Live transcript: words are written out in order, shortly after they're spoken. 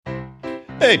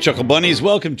Hey, Chuckle Bunnies,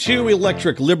 welcome to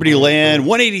Electric Liberty Land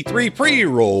 183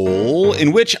 pre-roll,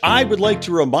 in which I would like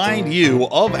to remind you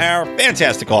of our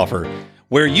fantastic offer,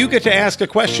 where you get to ask a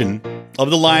question of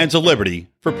the Lions of Liberty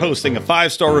for posting a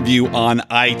 5-star review on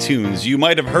iTunes. You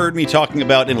might have heard me talking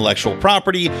about intellectual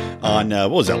property on,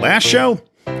 what was that, last show?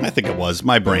 I think it was.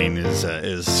 My brain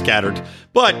is scattered.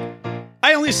 But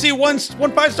I only see one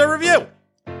 5-star review.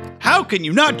 How can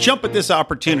you not jump at this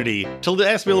opportunity to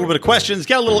ask me a little bit of questions,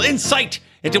 get a little insight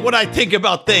into what I think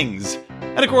about things?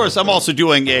 And of course, I'm also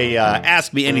doing a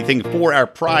Ask Me Anything for our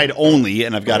Pride only,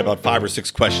 and I've got about 5 or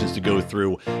 6 questions to go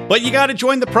through. But you got to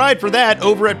join the Pride for that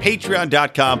over at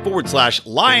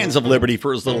patreon.com/Lions of Liberty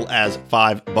for as little as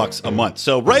 $5 a month.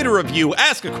 So write a review,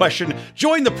 ask a question,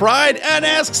 join the Pride, and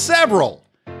ask several.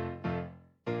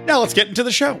 Now let's get into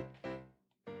the show.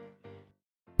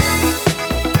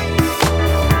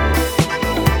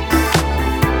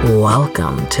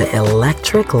 Welcome to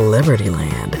Electric Liberty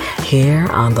Land, here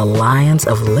on the Lions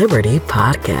of Liberty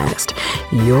podcast,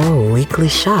 your weekly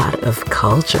shot of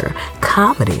culture,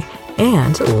 comedy,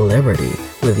 and liberty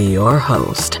with your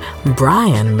host,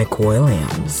 Brian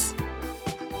McWilliams.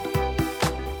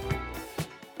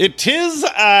 It is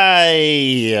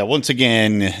I, once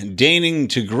again, deigning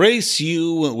to grace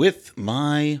you with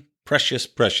my precious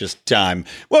time.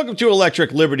 Welcome to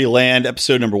Electric Liberty Land,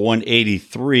 episode number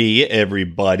 183,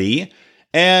 everybody.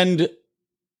 And,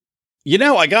 you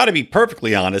know, I got to be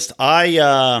perfectly honest.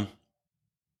 I'm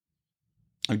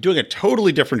doing a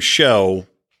totally different show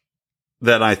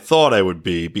than I thought I would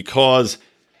be because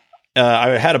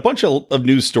I had a bunch of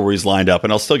news stories lined up,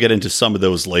 and I'll still get into some of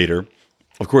those later.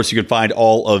 Of course, you can find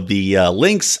all of the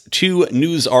links to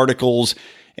news articles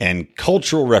and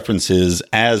cultural references,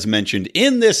 as mentioned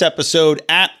in this episode,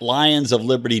 at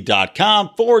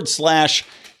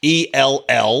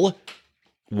lionsofliberty.com/ELL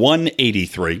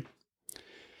 183.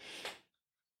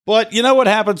 But you know what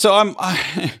happened? So I'm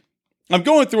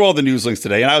going through all the news links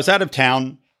today, and I was out of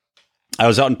town. I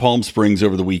was out in Palm Springs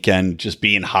over the weekend, just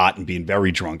being hot and being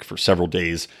very drunk for several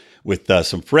days with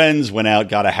some friends. Went out,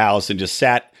 got a house, and just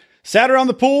sat around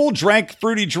the pool, drank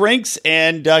fruity drinks,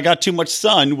 and got too much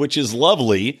sun, which is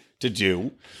lovely to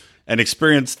do, and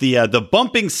experienced the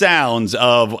bumping sounds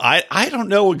of, I don't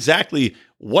know exactly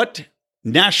what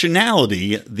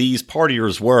nationality these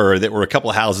partiers were that were a couple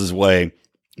of houses away,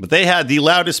 but they had the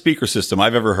loudest speaker system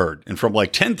I've ever heard. And from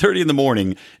like 10:30 in the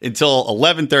morning until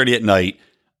 11:30 at night,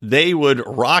 they would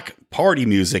rock party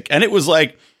music. And it was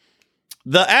like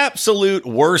the absolute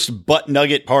worst butt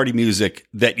nugget party music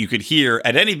that you could hear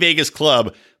at any Vegas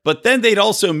club. But then they'd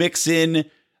also mix in,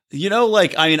 you know,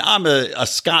 like, I mean, I'm a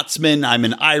Scotsman, I'm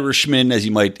an Irishman, as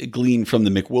you might glean from the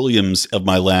McWilliams of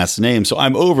my last name. So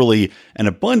I'm overly and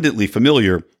abundantly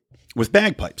familiar with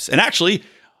bagpipes. And actually,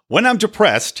 when I'm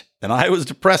depressed, and I was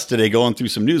depressed today going through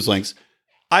some news links,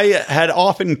 I had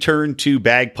often turned to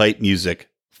bagpipe music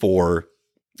for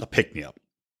a pick-me-up.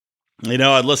 You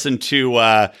know, I'd listen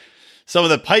to some of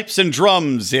the pipes and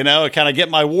drums, you know, kind of get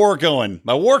my war going,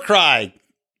 my war cry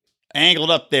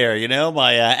angled up there, you know,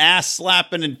 my ass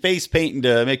slapping and face painting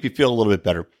to make me feel a little bit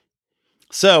better.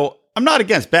 So I'm not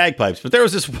against bagpipes, but there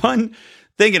was this one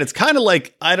thing, and it's kind of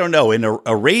like, I don't know, in an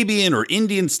Arabian or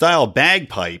Indian style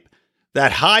bagpipe,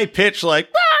 that high pitch, like,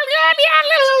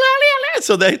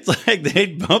 so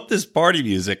they'd bump this party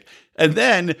music, and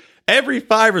then every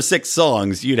 5 or 6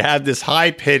 songs, you'd have this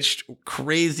high-pitched,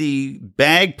 crazy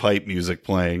bagpipe music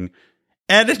playing,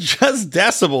 and it's just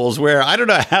decibels where I don't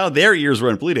know how their ears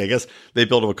weren't bleeding. I guess they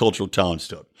built up a cultural tolerance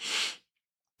to it.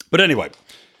 But anyway,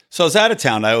 so I was out of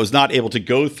town. I was not able to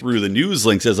go through the news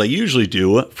links as I usually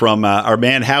do from our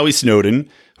man Howie Snowden,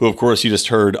 who, of course, you just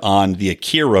heard on the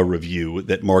Akira review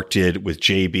that Mark did with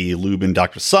JB Lubin,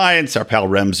 Dr. Science, our pal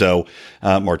Remzo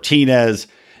Martinez,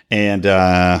 and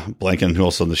blanking who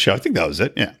else on the show. I think that was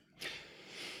it. Yeah.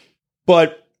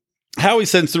 But Howie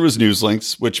sends through his news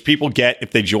links, which people get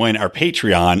if they join our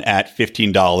Patreon at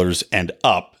 $15 and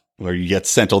up, where you get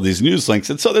sent all these news links.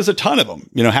 And so there's a ton of them.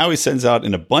 You know, Howie sends out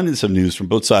an abundance of news from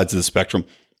both sides of the spectrum.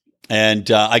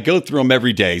 And I go through them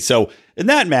every day. So in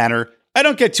that manner, I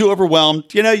don't get too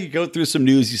overwhelmed. You know, you go through some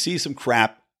news, you see some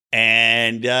crap,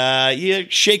 and you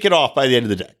shake it off by the end of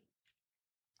the day.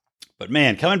 But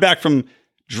man, coming back from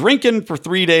drinking for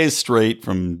 3 days straight,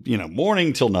 from, you know,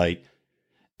 morning till night,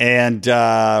 and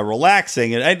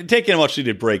relaxing, and taking a much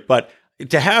needed break, but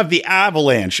to have the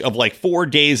avalanche of like 4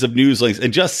 days of news links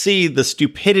and just see the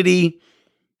stupidity,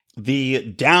 the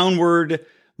downward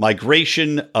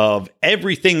migration of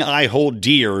everything I hold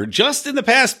dear just in the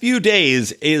past few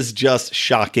days is just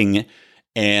shocking.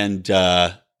 And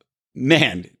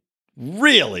man,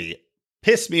 really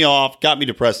pissed me off, got me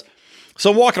depressed. So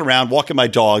I'm walking around, walking my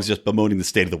dogs, just bemoaning the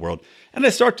state of the world. And I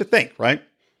start to think, right?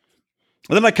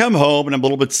 And then I come home and I'm a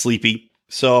little bit sleepy.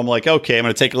 So I'm like, okay, I'm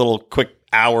going to take a little quick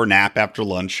hour nap after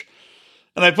lunch.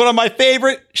 And I put on my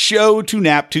favorite show to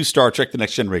nap to, Star Trek: The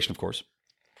Next Generation, of course.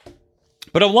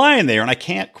 But I'm lying there and I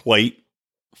can't quite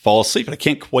fall asleep. And I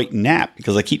can't quite nap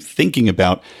because I keep thinking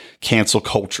about cancel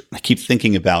culture. I keep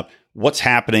thinking about what's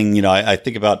happening. You know, I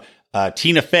think about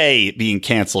Tina Fey being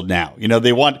canceled now. You know,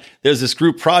 there's this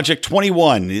group, Project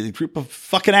 21, a group of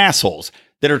fucking assholes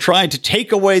that are trying to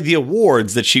take away the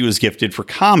awards that she was gifted for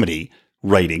comedy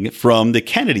writing from the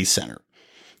Kennedy Center,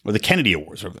 or the Kennedy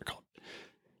Awards, whatever they're called.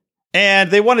 And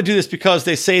they want to do this because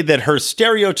they say that her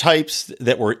stereotypes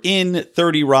that were in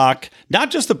 30 Rock,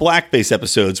 not just the blackface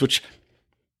episodes, which,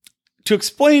 to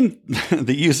explain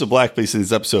the use of blackface in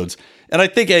these episodes, and I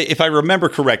think if I remember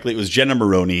correctly, it was Jenna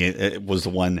Maroney was the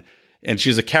one, and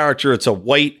she's a character. It's a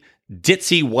white,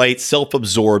 ditzy white,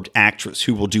 self-absorbed actress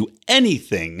who will do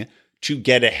anything to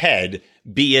get ahead,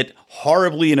 be it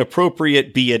horribly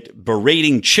inappropriate, be it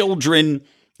berating children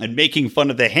and making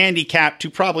fun of the handicapped, to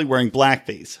probably wearing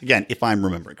blackface. Again, if I'm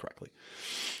remembering correctly.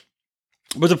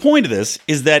 But the point of this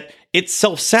is that it's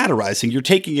self-satirizing. You're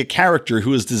taking a character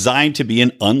who is designed to be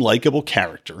an unlikable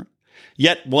character,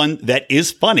 yet one that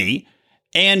is funny,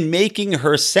 and making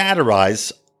her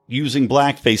satirize using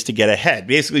blackface to get ahead.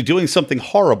 Basically doing something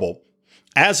horrible,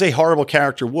 as a horrible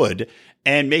character would,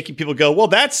 and making people go, well,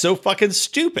 that's so fucking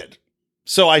stupid,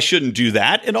 so I shouldn't do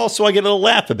that. And also I get a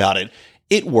laugh about it.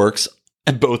 It works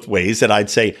in both ways that I'd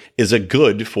say is a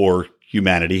good for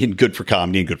humanity and good for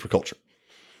comedy and good for culture.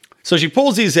 So she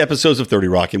pulls these episodes of 30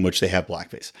 Rock in which they have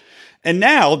blackface. And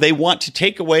now they want to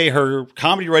take away her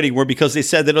comedy writing award because they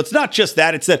said that it's not just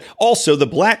that, it's that also the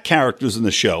black characters in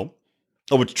the show,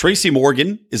 of which Tracy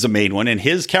Morgan is a main one, and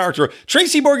his character,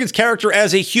 Tracy Morgan's character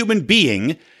as a human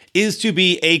being, is to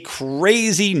be a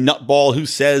crazy nutball who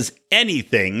says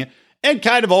anything and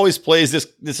kind of always plays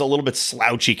this a little bit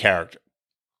slouchy character.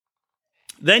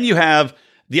 Then you have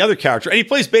the other character, and he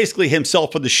plays basically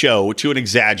himself on the show to an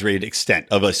exaggerated extent,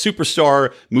 of a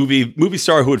superstar movie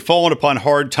star who had fallen upon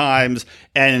hard times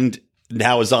and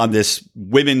now is on this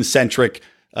women-centric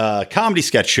comedy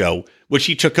sketch show, which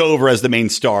he took over as the main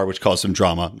star, which caused some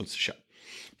drama with the show.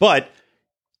 But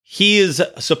he is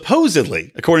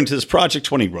supposedly, according to this Project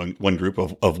 21 group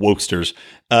of wokesters,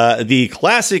 the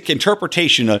classic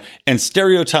interpretation and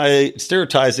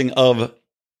stereotyping of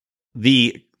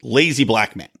the lazy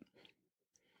black man.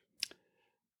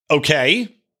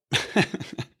 Okay.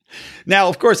 Now,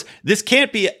 of course, this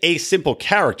can't be a simple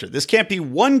character. This can't be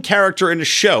one character in a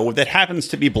show that happens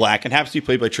to be black and happens to be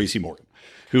played by Tracy Morgan,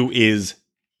 who is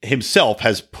himself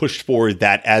has pushed forward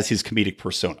that as his comedic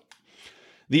persona.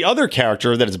 The other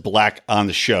character that is black on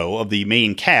the show of the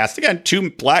main cast, again, two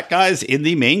black guys in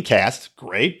the main cast,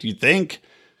 great, you think,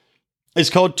 is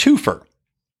called Twofer.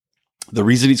 The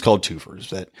reason he's called Twofer is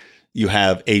that you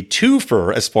have a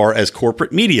twofer as far as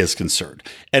corporate media is concerned.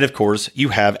 And of course, you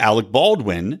have Alec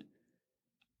Baldwin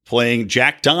playing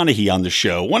Jack Donaghy on the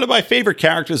show. One of my favorite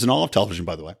characters in all of television,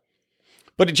 by the way.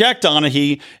 But Jack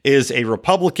Donaghy is a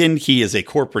Republican. He is a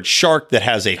corporate shark that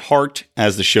has a heart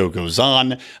as the show goes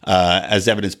on, as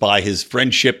evidenced by his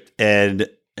friendship and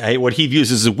what he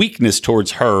views as a weakness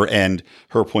towards her and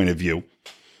her point of view.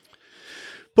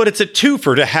 But it's a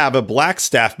twofer to have a black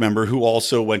staff member who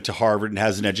also went to Harvard and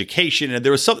has an education. And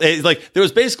there was something like there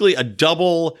was basically a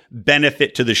double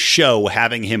benefit to the show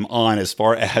having him on, as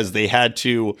far as they had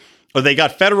to, or they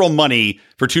got federal money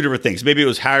for two different things. Maybe it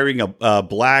was hiring a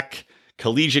black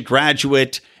collegiate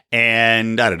graduate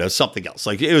and I don't know, something else.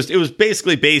 Like it was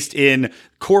basically based in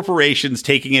corporations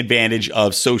taking advantage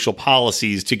of social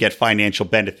policies to get financial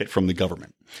benefit from the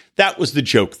government. That was the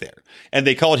joke there. And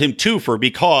they called him Twofer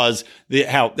because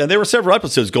and there were several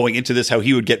episodes going into this, how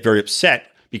he would get very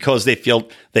upset because they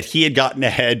felt that he had gotten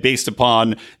ahead based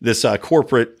upon this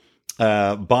corporate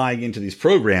buying into these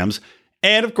programs.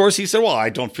 And of course he said, well, I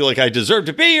don't feel like I deserve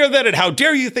to be here then. And how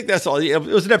dare you think that's all? It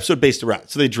was an episode based around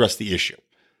it. So they addressed the issue.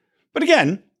 But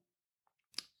again,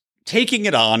 taking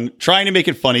it on, trying to make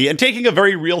it funny, and taking a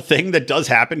very real thing that does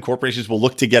happen. Corporations will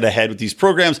look to get ahead with these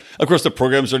programs. Of course, the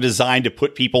programs are designed to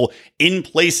put people in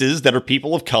places that are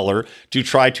people of color to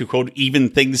try to, quote, even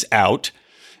things out.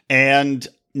 And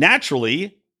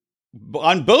naturally,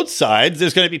 on both sides,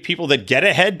 there's going to be people that get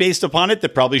ahead based upon it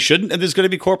that probably shouldn't. And there's going to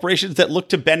be corporations that look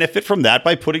to benefit from that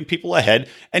by putting people ahead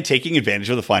and taking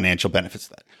advantage of the financial benefits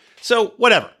of that. So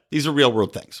whatever. These are real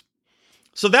world things.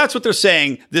 So that's what they're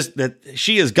saying, that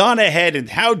she has gone ahead, and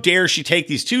how dare she take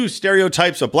these two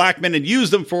stereotypes of black men and use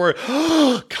them for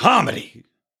comedy.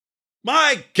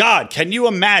 My God, can you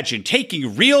imagine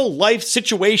taking real life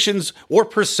situations or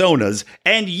personas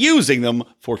and using them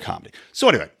for comedy? So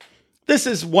anyway, this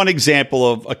is one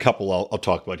example of a couple I'll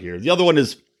talk about here. The other one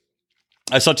is,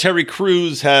 I saw Terry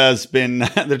Crews has been,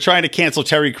 they're trying to cancel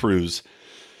Terry Crews.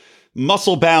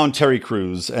 Muscle-bound Terry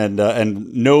Crews and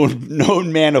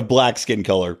known man of black skin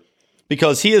color,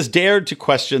 because he has dared to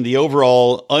question the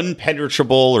overall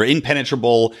impenetrable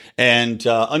and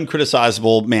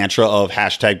uncriticizable mantra of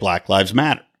hashtag Black Lives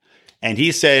Matter. And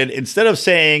he said, instead of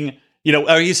saying,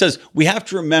 he says, we have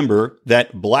to remember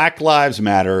that Black Lives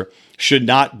Matter should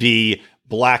not be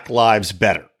Black Lives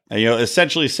Better. And,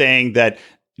 essentially saying that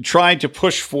trying to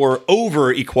push for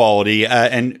over equality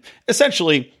and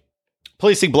essentially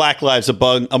placing Black lives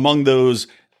among those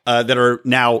that are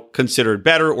now considered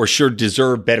better or should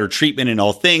deserve better treatment in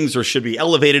all things, or should be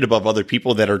elevated above other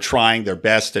people that are trying their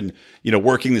best and,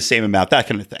 working the same amount, that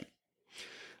kind of thing.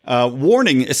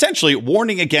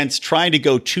 Warning against trying to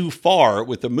go too far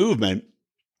with the movement.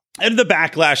 And the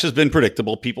backlash has been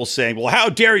predictable. People saying, well, how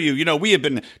dare you? We have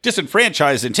been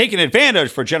disenfranchised and taken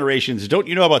advantage for generations. Don't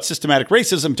you know about systematic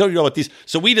racism? Don't you know about these?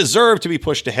 So we deserve to be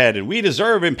pushed ahead, and we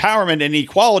deserve empowerment and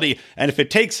equality. And if it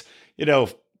takes,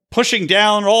 pushing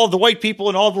down all the white people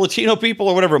and all the Latino people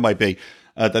or whatever it might be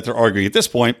that they're arguing at this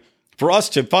point, for us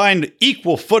to find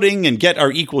equal footing and get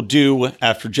our equal due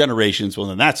after generations, well,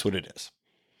 then that's what it is.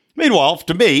 Meanwhile,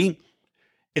 to me,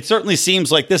 it certainly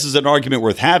seems like this is an argument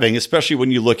worth having, especially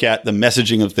when you look at the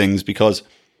messaging of things, because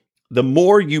the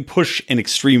more you push an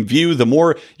extreme view, the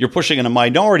more you're pushing in a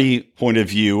minority point of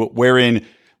view, wherein,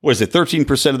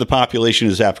 13% of the population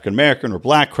is African-American or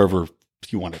black, however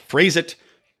you want to phrase it.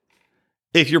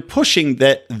 If you're pushing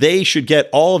that they should get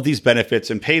all of these benefits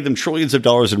and pay them trillions of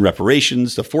dollars in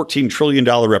reparations, the $14 trillion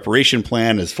reparation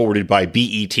plan is forwarded by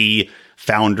BET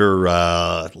founder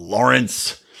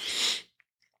Lawrence.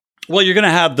 Well, you're going to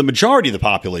have the majority of the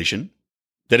population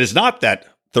that is not that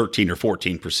 13 or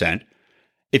 14%.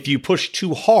 If you push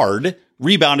too hard,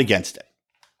 rebound against it.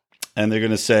 And they're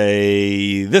going to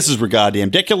say, this is goddamn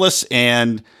ridiculous.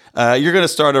 And you're going to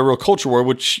start a real culture war,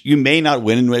 which you may not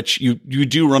win, in which you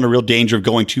do run a real danger of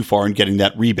going too far and getting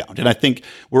that rebound. And I think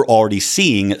we're already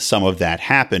seeing some of that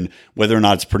happen, whether or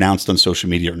not it's pronounced on social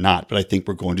media or not. But I think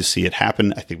we're going to see it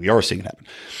happen. I think we are seeing it happen.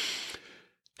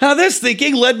 Now, this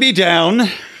thinking led me down,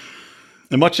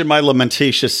 and much in my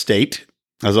lamentatious state,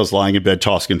 as I was lying in bed,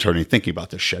 tossing and turning, thinking about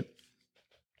this shit,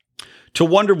 to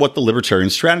wonder what the libertarian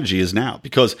strategy is now.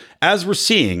 Because as we're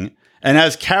seeing, and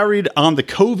as carried on the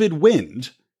COVID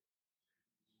wind,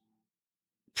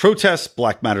 protests,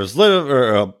 Black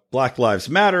Lives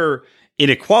Matter,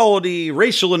 inequality,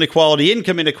 racial inequality,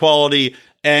 income inequality,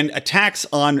 and attacks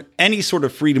on any sort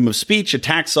of freedom of speech,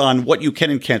 attacks on what you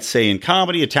can and can't say in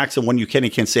comedy, attacks on what you can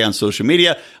and can't say on social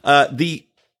media, the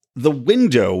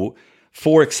window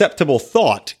for acceptable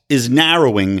thought is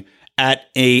narrowing at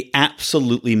a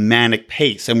absolutely manic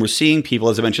pace. And we're seeing people,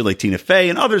 as I mentioned, like Tina Fey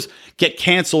and others, get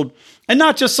canceled. And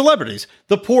not just celebrities.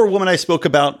 The poor woman I spoke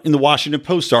about in the Washington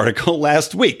Post article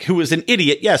last week, who is an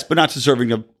idiot, yes, but not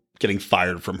deserving of getting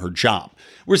fired from her job.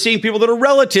 We're seeing people that are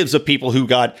relatives of people who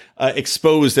got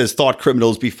exposed as thought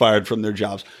criminals be fired from their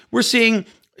jobs. We're seeing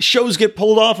shows get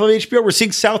pulled off of HBO. We're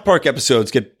seeing South Park episodes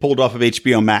get pulled off of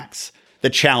HBO Max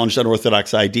that challenged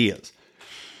unorthodox ideas.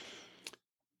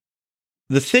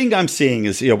 The thing I'm seeing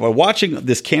is, by watching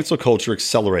this cancel culture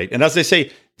accelerate, and as I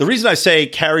say, the reason I say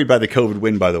carried by the COVID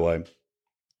wind, by the way,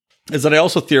 is that I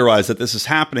also theorize that this is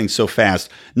happening so fast,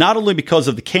 not only because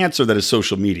of the cancer that is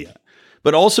social media,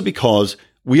 but also because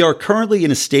we are currently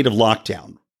in a state of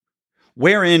lockdown,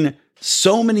 wherein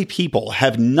so many people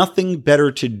have nothing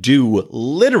better to do,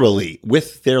 literally,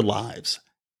 with their lives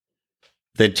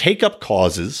than take up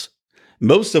causes,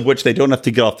 most of which they don't have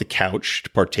to get off the couch to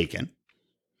partake in.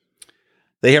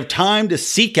 They have time to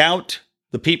seek out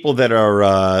the people that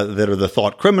are the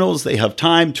thought criminals. They have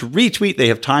time to retweet. They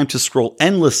have time to scroll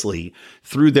endlessly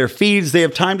through their feeds. They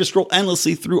have time to scroll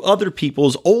endlessly through other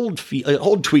people's old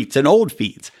tweets and old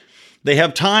feeds. They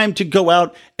have time to go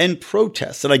out and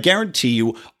protest. And I guarantee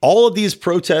you, all of these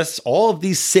protests, all of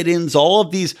these sit-ins, all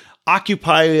of these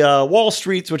Occupy Wall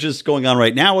Streets, which is going on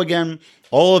right now again,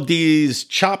 all of these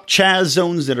Chop Chaz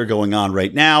zones that are going on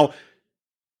right now,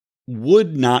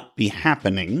 would not be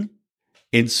happening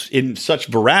in such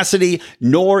veracity,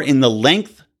 nor in the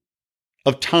length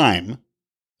of time,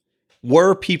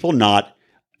 were people not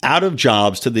out of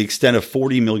jobs to the extent of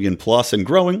 40 million plus and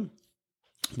growing,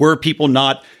 were people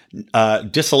not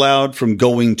disallowed from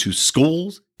going to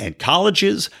schools and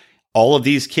colleges. All of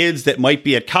these kids that might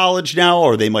be at college now,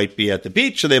 or they might be at the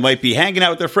beach, or they might be hanging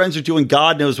out with their friends or doing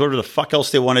God knows whatever the fuck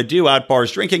else they want to do, out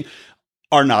bars drinking.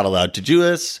 are not allowed to do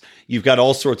this. You've got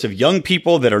all sorts of young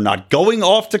people that are not going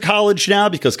off to college now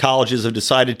because colleges have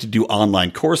decided to do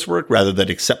online coursework rather than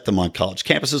accept them on college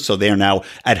campuses. So they are now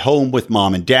at home with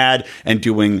mom and dad and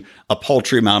doing a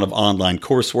paltry amount of online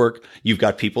coursework. You've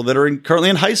got people that are currently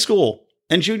in high school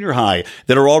and junior high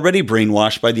that are already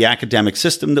brainwashed by the academic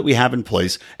system that we have in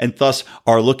place and thus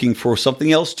are looking for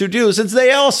something else to do since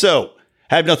they also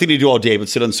have nothing to do all day but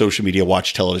sit on social media,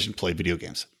 watch television, play video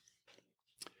games.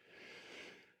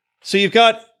 So you've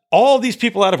got all these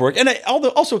people out of work, and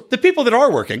also the people that are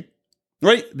working,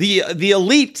 right? The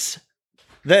elites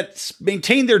that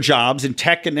maintain their jobs in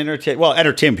tech and entertainment. Well,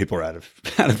 entertainment people are out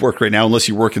of work right now, unless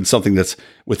you work in something that's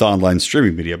with online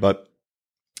streaming media. But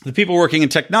the people working in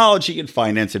technology and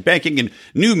finance and banking and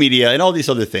new media and all these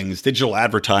other things, digital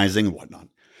advertising and whatnot.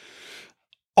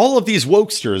 All of these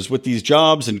wokesters with these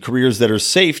jobs and careers that are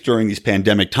safe during these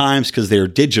pandemic times because they're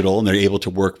digital and they're able to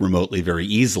work remotely very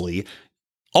easily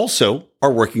also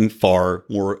are working far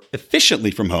more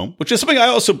efficiently from home, which is something I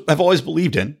also have always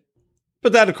believed in.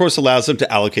 But that, of course, allows them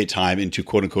to allocate time into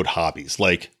quote-unquote hobbies,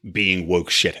 like being woke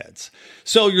shitheads.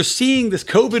 So you're seeing this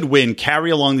COVID win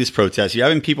carry along these protests. You're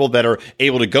having people that are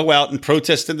able to go out and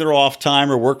protest in their off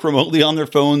time or work remotely on their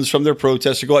phones from their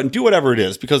protests or go out and do whatever it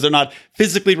is because they're not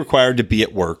physically required to be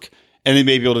at work. And they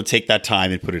may be able to take that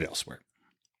time and put it elsewhere.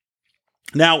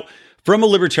 Now, from a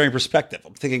libertarian perspective,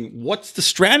 I'm thinking, what's the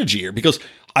strategy here? Because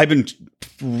I've been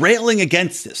railing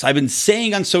against this. I've been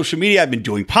saying on social media, I've been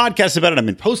doing podcasts about it. I've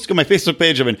been posting on my Facebook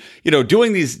page. I've been,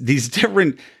 doing these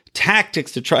different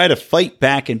tactics to try to fight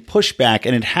back and push back,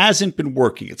 and it hasn't been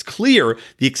working. It's clear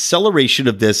the acceleration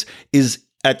of this is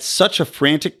at such a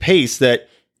frantic pace that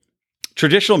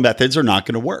traditional methods are not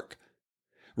going to work.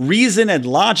 Reason and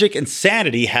logic and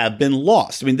sanity have been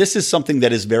lost. I mean, this is something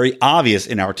that is very obvious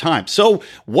in our time. So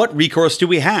what recourse do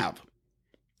we have?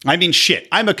 I mean, shit,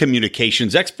 I'm a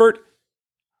communications expert.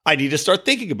 I need to start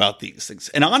thinking about these things.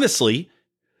 And honestly,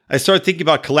 I started thinking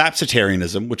about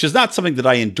collapsitarianism, which is not something that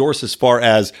I endorse as far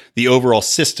as the overall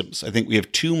systems. I think we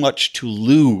have too much to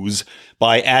lose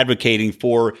by advocating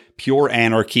for pure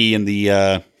anarchy in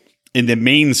the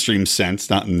mainstream sense,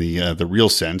 not in the real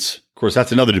sense. Of course,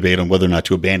 that's another debate on whether or not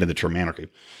to abandon the term anarchy.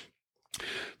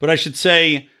 But I should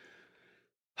say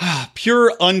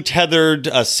pure untethered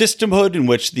systemhood in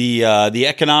which the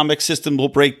economic system will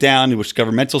break down, in which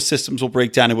governmental systems will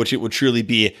break down, in which it would truly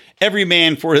be every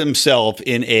man for himself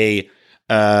in a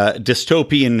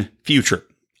dystopian future.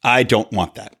 I don't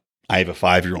want that. I have a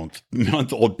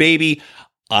 5-month-old baby.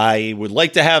 I would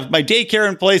like to have my daycare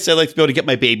in place. I'd like to be able to get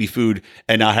my baby food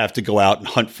and not have to go out and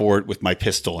hunt for it with my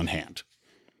pistol in hand.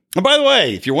 And by the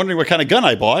way, if you're wondering what kind of gun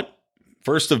I bought,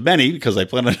 first of many, because I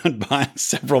plan on buying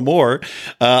several more,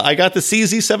 I got the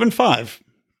CZ75.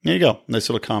 There you go. Nice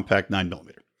little compact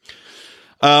 9mm.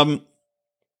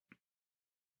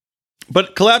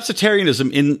 But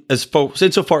collapsitarianism,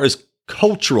 insofar as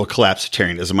cultural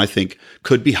collapsitarianism, I think,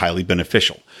 could be highly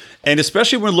beneficial. And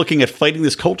especially when we're looking at fighting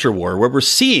this culture war, where we're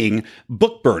seeing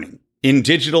book burning in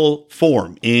digital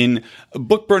form, in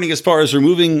book burning as far as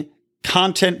removing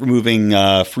content, removing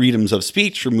freedoms of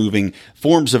speech, removing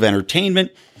forms of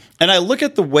entertainment. And I look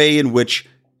at the way in which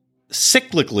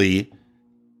cyclically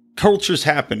cultures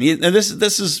happen. And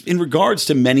this is in regards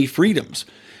to many freedoms,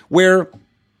 where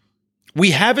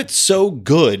we have it so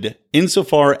good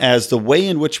insofar as the way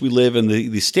in which we live and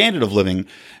the standard of living,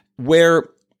 where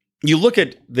you look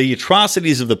at the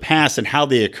atrocities of the past and how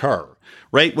they occur,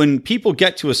 right? When people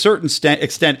get to a certain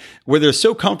extent where they're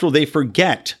so comfortable, they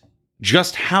forget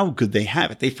just how good they have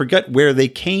it. They forget where they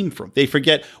came from. They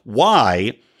forget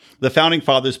why the founding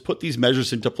fathers put these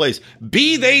measures into place,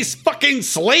 be they fucking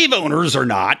slave owners or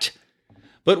not.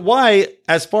 But why,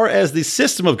 as far as the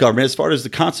system of government, as far as the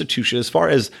Constitution, as far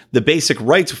as the basic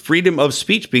rights, freedom of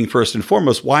speech being first and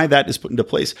foremost, why that is put into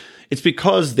place, it's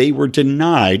because they were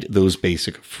denied those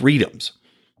basic freedoms.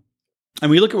 And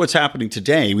we look at what's happening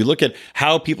today. We look at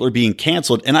how people are being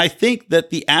canceled. And I think that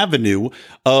the avenue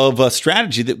of a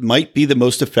strategy that might be the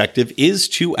most effective is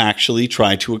to actually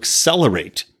try to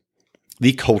accelerate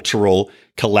the cultural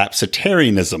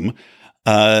collapsitarianism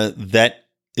that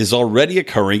is already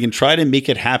occurring and try to make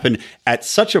it happen at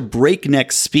such a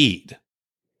breakneck speed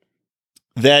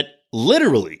that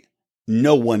literally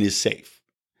no one is safe.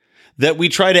 That we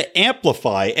try to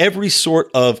amplify every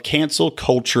sort of cancel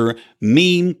culture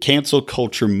meme, cancel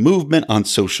culture movement on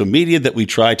social media, that we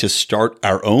try to start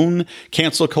our own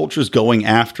cancel cultures going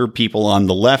after people on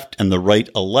the left and the right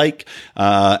alike,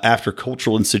 after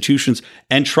cultural institutions,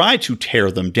 and try to tear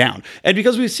them down. And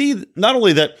because we see not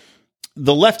only that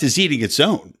the left is eating its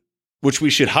own, which we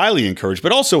should highly encourage,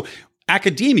 but also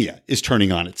academia is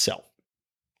turning on itself.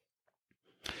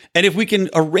 And if we can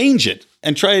arrange it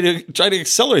and try to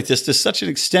accelerate this to such an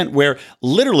extent where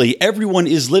literally everyone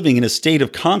is living in a state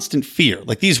of constant fear,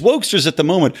 like these wokesters at the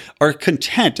moment are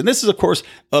content. And this is, of course,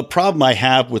 a problem I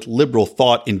have with liberal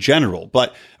thought in general,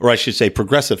 or I should say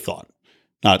progressive thought,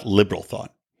 not liberal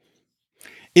thought,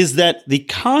 is that the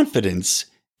confidence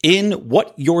in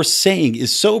what you're saying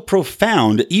is so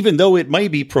profound, even though it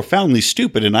might be profoundly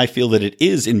stupid. And I feel that it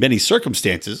is in many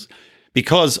circumstances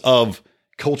because of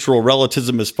cultural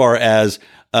relativism as far as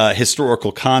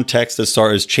historical context, as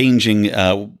far as changing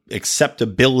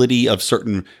acceptability of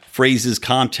certain phrases,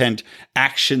 content,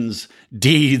 actions,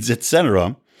 deeds,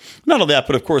 etc. Not only that,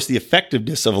 but of course the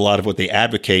effectiveness of a lot of what they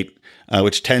advocate,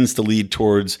 which tends to lead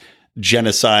towards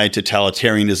genocide,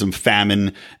 totalitarianism,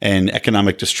 famine, and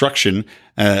economic destruction,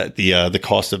 the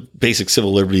cost of basic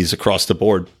civil liberties across the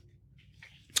board.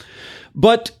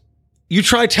 But you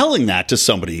try telling that to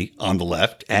somebody on the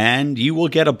left, and you will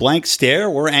get a blank stare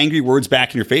or angry words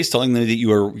back in your face telling them that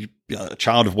you are a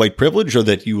child of white privilege, or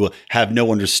that you have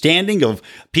no understanding of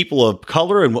people of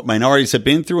color and what minorities have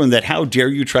been through, and that how dare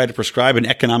you try to prescribe an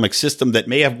economic system that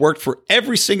may have worked for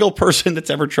every single person that's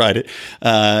ever tried it,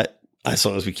 as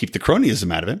long as we keep the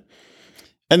cronyism out of it.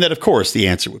 And that, of course, the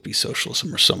answer would be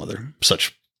socialism or some other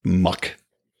such muck.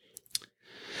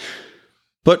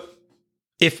 But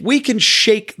if we can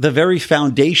shake the very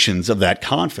foundations of that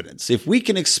confidence, if we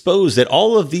can expose that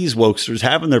all of these wokesters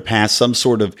have in their past some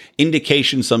sort of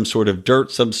indication, some sort of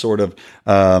dirt, some sort of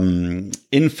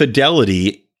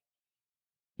infidelity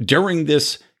during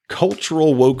this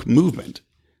cultural woke movement,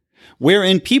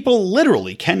 wherein people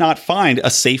literally cannot find a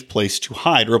safe place to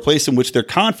hide or a place in which their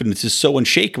confidence is so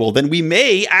unshakable, then we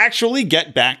may actually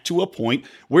get back to a point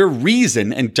where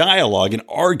reason and dialogue and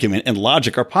argument and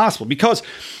logic are possible. Because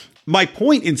my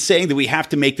point in saying that we have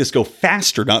to make this go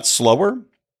faster, not slower,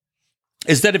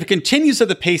 is that if it continues at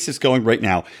the pace it's going right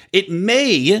now, it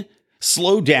may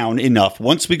slow down enough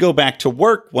once we go back to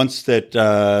work, once that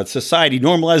society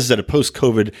normalizes at a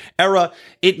post-COVID era,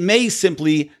 it may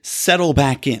simply settle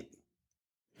back in.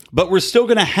 But we're still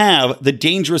going to have the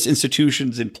dangerous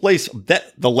institutions in place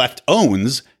that the left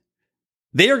owns.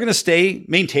 They are going to stay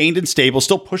maintained and stable,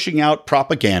 still pushing out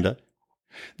propaganda.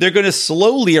 They're going to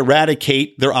slowly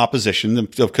eradicate their opposition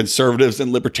of conservatives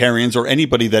and libertarians or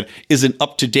anybody that isn't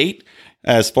up to date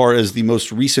as far as the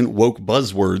most recent woke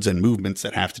buzzwords and movements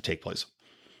that have to take place.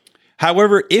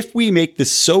 However, if we make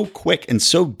this so quick and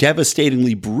so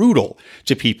devastatingly brutal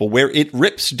to people where it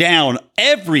rips down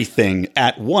everything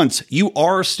at once, you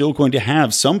are still going to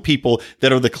have some people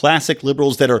that are the classic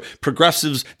liberals, that are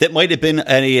progressives, that might have been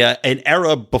an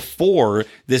era before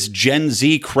this Gen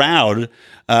Z crowd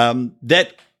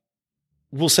that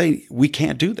will say, we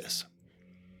can't do this.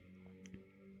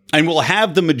 And we'll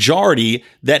have the majority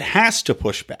that has to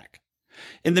push back.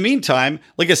 In the meantime,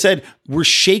 like I said, we're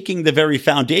shaking the very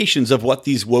foundations of what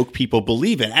these woke people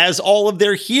believe in, as all of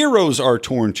their heroes are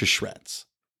torn to shreds.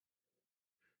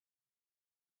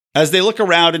 As they look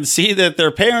around and see that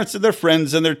their parents and their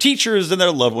friends and their teachers and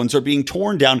their loved ones are being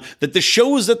torn down, that the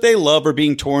shows that they love are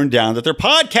being torn down, that their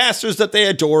podcasters that they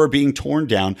adore are being torn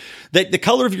down, that the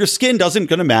color of your skin doesn't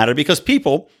going to matter because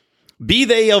people, be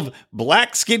they of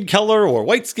black skin color or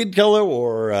white skin color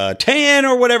or tan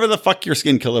or whatever the fuck your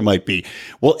skin color might be.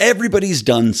 Well, everybody's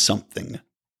done something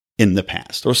in the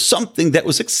past or something that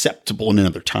was acceptable in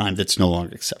another time that's no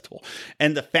longer acceptable.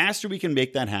 And the faster we can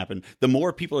make that happen, the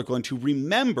more people are going to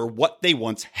remember what they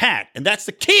once had. And that's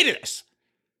the key to this,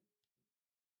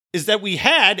 is that we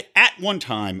had at one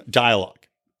time dialogue.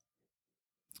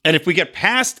 And if we get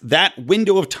past that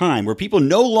window of time where people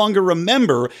no longer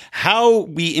remember how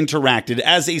we interacted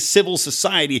as a civil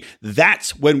society,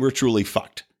 that's when we're truly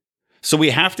fucked. So we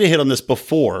have to hit on this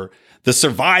before the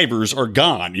survivors are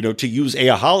gone. You know, to use a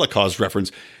Holocaust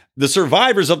reference, the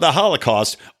survivors of the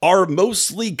Holocaust are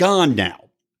mostly gone now.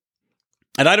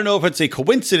 And I don't know if it's a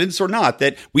coincidence or not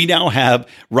that we now have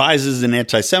rises in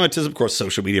anti-Semitism. Of course,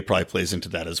 social media probably plays into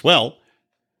that as well.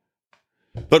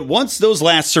 But once those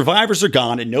last survivors are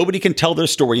gone and nobody can tell their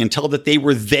story and tell that they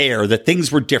were there, that things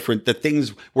were different, that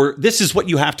things were, this is what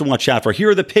you have to watch out for. Here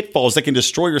are the pitfalls that can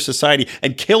destroy your society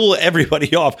and kill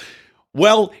everybody off.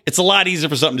 Well, it's a lot easier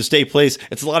for something to stay place.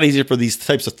 It's a lot easier for these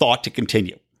types of thought to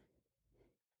continue.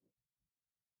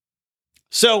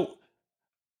 So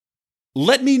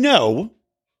let me know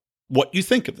what you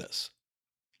think of this.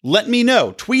 Let me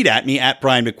know. Tweet at me at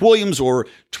Brian McWilliams, or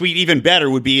tweet, even better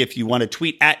would be if you want to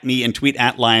tweet at me and tweet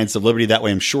at Lions of Liberty. That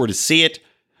way I'm sure to see it.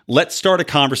 Let's start a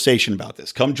conversation about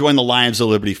this. Come join the Lions of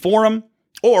Liberty forum,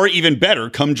 or even better,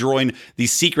 come join the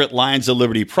secret Lions of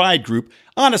Liberty Pride group.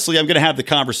 Honestly, I'm going to have the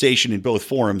conversation in both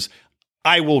forums.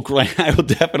 I will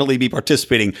definitely be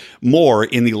participating more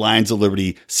in the Lions of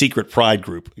Liberty Secret Pride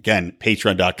group. Again,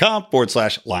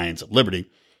 patreon.com/Lions of Liberty.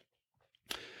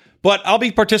 But I'll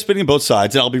be participating in both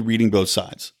sides, and I'll be reading both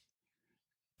sides.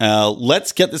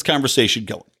 Let's get this conversation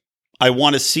going. I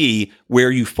want to see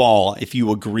where you fall if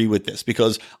you agree with this,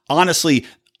 because honestly,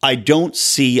 I don't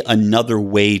see another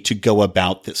way to go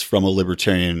about this from a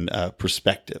libertarian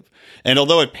perspective. And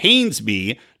although it pains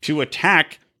me to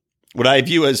attack what I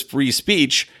view as free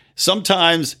speech,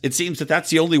 sometimes it seems that that's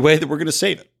the only way that we're going to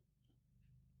save it.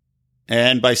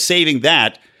 And by saving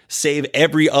that, save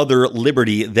every other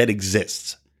liberty that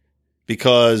exists.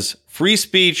 Because free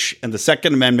speech and the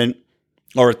Second Amendment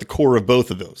are at the core of both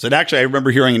of those. And actually, I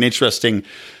remember hearing an interesting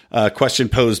question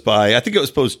posed by, I think it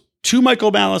was posed to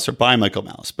Michael Malice or by Michael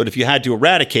Malice. But if you had to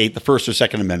eradicate the First or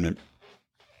Second Amendment,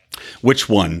 which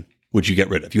one would you get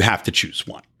rid of? You have to choose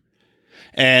one.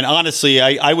 And honestly,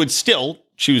 I would still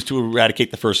choose to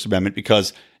eradicate the First Amendment,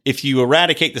 because if you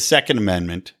eradicate the Second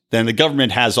Amendment, then the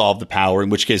government has all of the power, in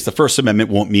which case the First Amendment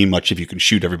won't mean much if you can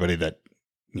shoot everybody that,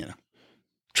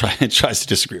 tries to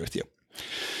disagree with you.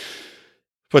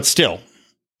 But still,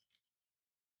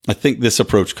 I think this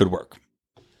approach could work.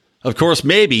 Of course,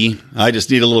 maybe I just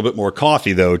need a little bit more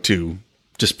coffee, though, to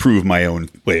just prove my own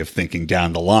way of thinking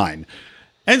down the line.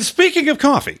 And speaking of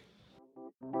coffee,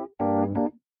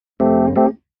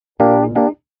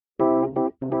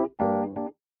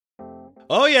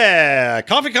 oh yeah,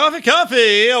 coffee.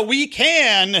 We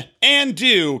can and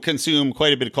do consume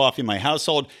quite a bit of coffee in my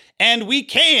household, and we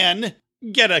can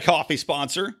get a coffee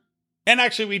sponsor. And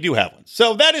actually, we do have one.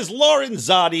 So that is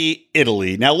Lorenzotti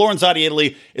Italy. Now, Lorenzotti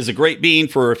Italy is a great bean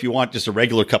for if you want just a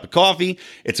regular cup of coffee.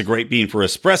 It's a great bean for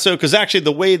espresso, because actually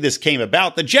the way this came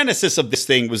about, the genesis of this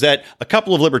thing was that a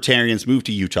couple of libertarians moved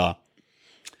to Utah.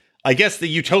 I guess the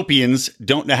utopians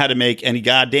don't know how to make any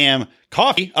goddamn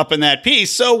coffee up in that piece.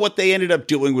 So what they ended up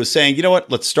doing was saying, you know what,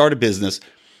 let's start a business.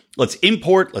 Let's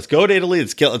import. Let's go to Italy.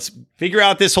 Let's figure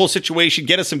out this whole situation.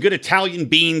 Get us some good Italian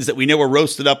beans that we know are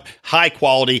roasted up, high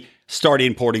quality. Start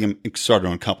importing them and start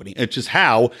our own company. It's just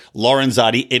how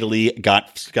Lorenzotti Italy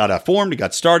got formed. It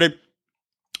got started.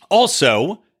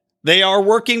 Also, they are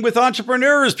working with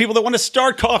entrepreneurs, people that want to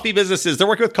start coffee businesses. They're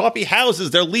working with coffee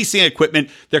houses. They're leasing equipment.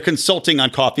 They're consulting on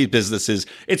coffee businesses.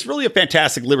 It's really a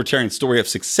fantastic libertarian story of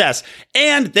success.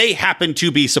 And they happen to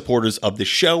be supporters of the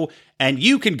show. And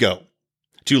you can go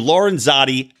to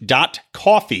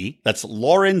lorenzotti.coffee. That's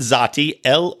Lorenzotti,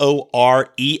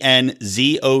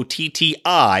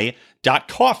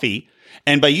 LORENZOTTI.coffee.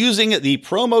 And by using the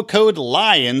promo code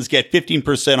LIONS, get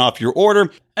 15% off your order.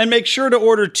 And make sure to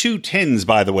order 2 tins,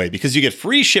 by the way, because you get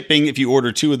free shipping if you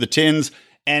order 2 of the tins.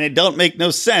 And it don't make no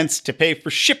sense to pay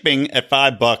for shipping at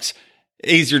 $5.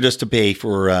 Easier just to pay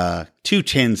for 2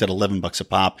 tins at $11 a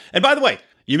pop. And by the way,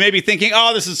 you may be thinking,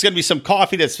 oh, this is going to be some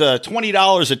coffee that's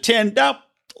 $20 a tin. No,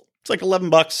 it's like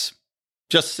 $11,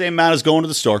 just the same amount as going to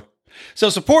the store.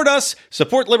 So support us,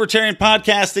 support libertarian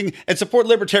podcasting, and support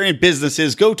libertarian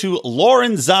businesses. Go to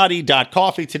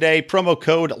lorenzotti.coffee today, promo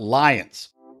code LIONS.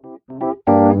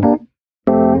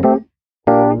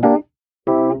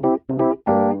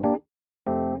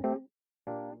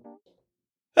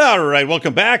 All right,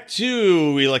 welcome back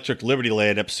to Electric Liberty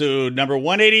Land, episode number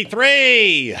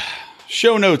 183.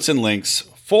 Show notes and links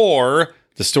for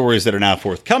the stories that are now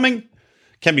forthcoming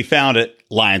can be found at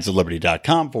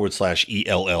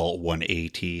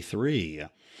lionsofliberty.com/ELL183.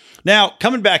 Now,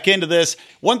 coming back into this,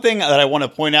 one thing that I want to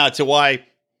point out to why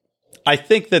I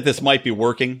think that this might be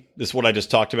working, this is what I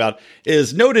just talked about,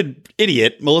 is noted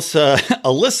idiot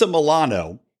Alyssa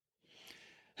Milano,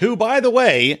 who, by the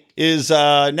way, is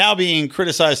now being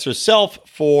criticized herself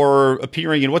for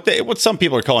appearing in what some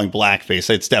people are calling blackface.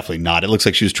 It's definitely not. It looks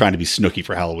like she was trying to be Snooki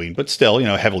for Halloween, but still,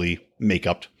 heavily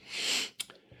make-upped.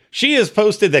 She has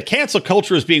posted that cancel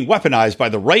culture is being weaponized by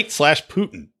the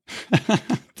right/Putin.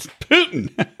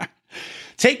 Putin.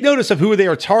 Take notice of who they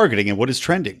are targeting and what is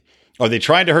trending. Are they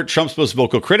trying to hurt Trump's most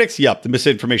vocal critics? Yep, the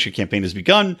misinformation campaign has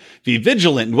begun. Be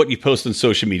vigilant in what you post on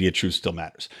social media. Truth still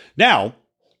matters. Now,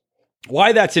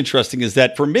 why that's interesting is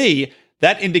that for me,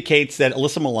 that indicates that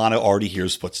Alyssa Milano already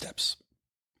hears footsteps.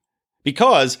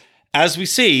 Because, as we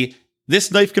see,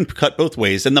 this knife can cut both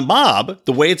ways, and the mob,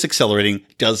 the way it's accelerating,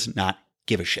 does not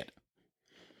give a shit.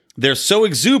 They're so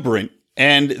exuberant,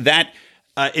 and that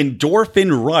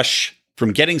endorphin rush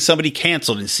from getting somebody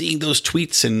canceled and seeing those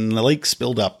tweets and the likes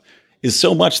build up is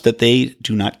so much that they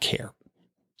do not care.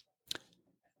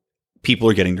 People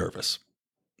are getting nervous.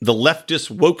 The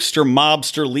leftist, wokester,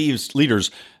 mobster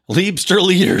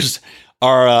leaders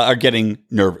are getting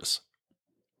nervous.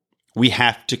 we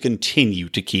have to continue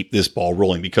to keep this ball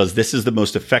rolling because this is the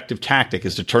most effective tactic,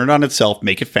 is to turn it on itself,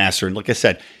 make it faster. And like I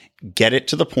said, get it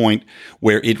to the point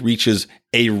where it reaches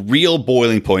a real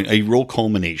boiling point, a real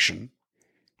culmination,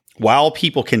 while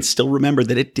people can still remember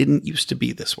that it didn't used to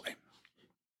be this way.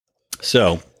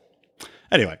 So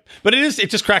anyway, but it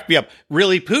just cracked me up.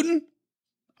 Really, Putin?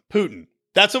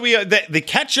 That's what the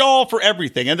catch-all for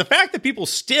everything. And the fact that people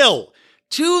still,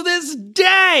 to this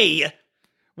day,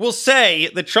 will say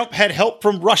that Trump had help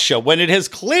from Russia when it has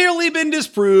clearly been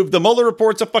disproved. The Mueller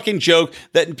report's a fucking joke,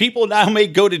 that people now may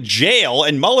go to jail,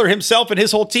 and Mueller himself and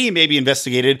his whole team may be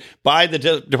investigated by the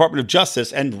Department of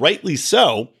Justice, and rightly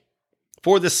so,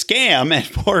 for the scam and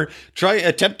for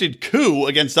attempted coup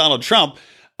against Donald Trump,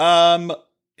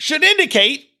 should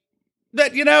indicate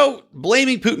that,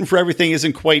 blaming Putin for everything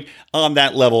isn't quite on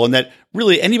that level, and that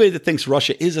really anybody that thinks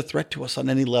Russia is a threat to us on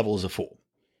any level is a fool.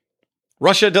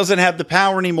 Russia doesn't have the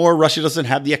power anymore. Russia doesn't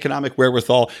have the economic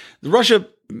wherewithal. Russia,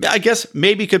 I guess,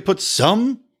 maybe could put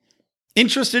some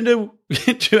interest into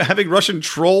having Russian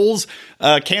trolls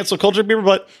cancel culture people,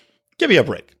 but give me a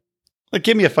break.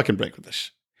 Give me a fucking break with this.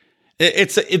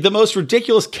 It's the most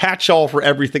ridiculous catch-all for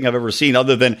everything I've ever seen,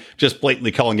 other than just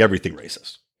blatantly calling everything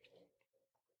racist.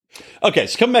 Okay,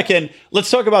 so come back in.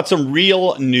 Let's talk about some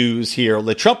real news here.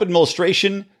 The Trump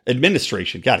administration,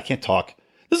 God, I can't talk.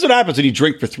 This is what happens when you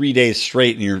drink for 3 days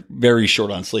straight and you're very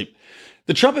short on sleep.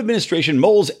 The Trump administration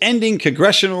mulls ending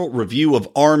congressional review of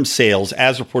arms sales,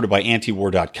 as reported by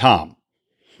antiwar.com.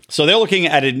 So they're looking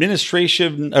at the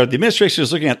administration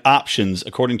is looking at options,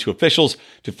 according to officials,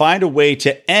 to find a way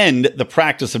to end the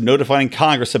practice of notifying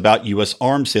Congress about U.S.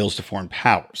 arms sales to foreign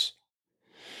powers,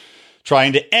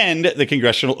 trying to end the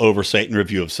congressional oversight and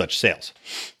review of such sales.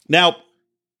 Now,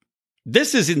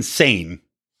 this is insane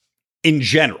in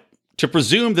general, to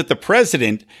presume that the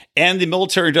president and the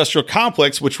military-industrial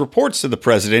complex, which reports to the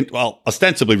president, well,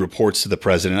 ostensibly reports to the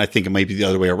president, I think it might be the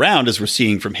other way around, as we're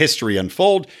seeing from history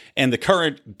unfold, and the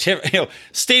current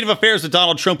state of affairs of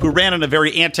Donald Trump, who ran on a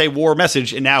very anti-war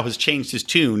message and now has changed his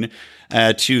tune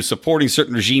to supporting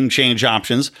certain regime change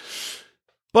options.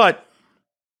 But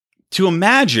to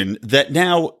imagine that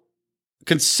now,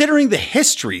 considering the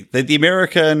history that the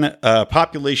American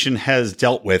population has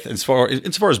dealt with, as far as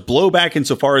blowback,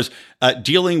 insofar as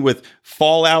dealing with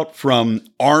fallout from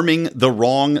arming the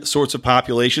wrong sorts of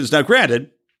populations. Now, granted,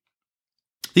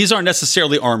 these aren't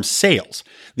necessarily arms sales.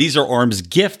 These are arms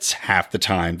gifts half the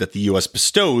time that the U.S.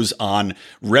 bestows on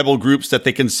rebel groups that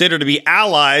they consider to be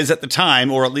allies at the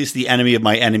time, or at least the enemy of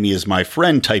my enemy is my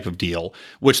friend type of deal,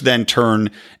 which then turn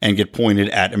and get pointed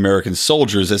at American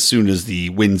soldiers as soon as the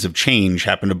winds of change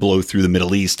happen to blow through the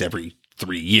Middle East every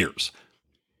 3 years.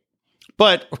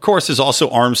 But, of course, there's also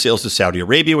arms sales to Saudi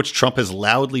Arabia, which Trump has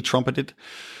loudly trumpeted,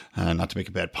 not to make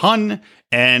a bad pun,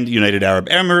 and United Arab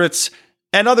Emirates,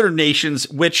 and other nations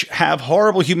which have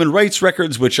horrible human rights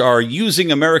records, which are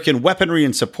using American weaponry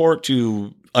and support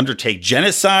to undertake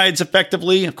genocides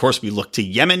effectively. Of course, we look to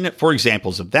Yemen for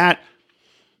examples of that.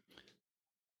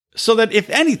 So that, if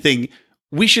anything,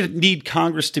 we should need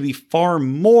Congress to be far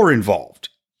more involved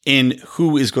in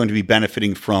who is going to be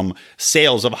benefiting from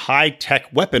sales of high-tech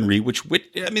weaponry,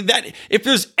 that if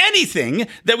there's anything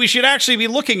that we should actually be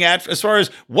looking at as far as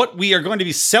what we are going to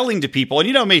be selling to people. And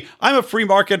you know me, I'm a free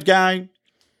market guy.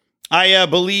 I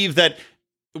believe that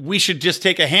we should just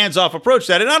take a hands-off approach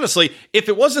to that. And honestly, if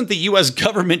it wasn't the U.S.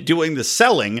 government doing the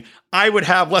selling, I would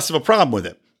have less of a problem with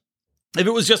it. If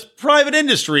it was just private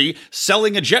industry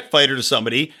selling a jet fighter to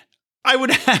somebody, I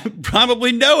would have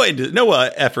probably no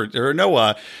effort or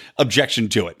no objection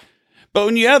to it. But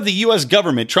when you have the U.S.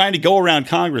 government trying to go around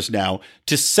Congress now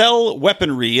to sell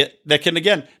weaponry that can,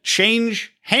 again,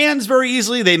 change hands very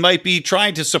easily, they might be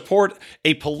trying to support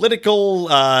a political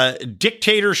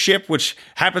dictatorship, which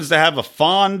happens to have a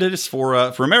fondness for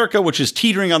America, which is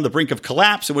teetering on the brink of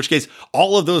collapse, in which case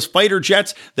all of those fighter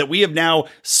jets that we have now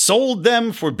sold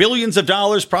them for billions of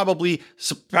dollars, probably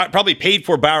paid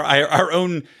for by our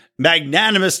own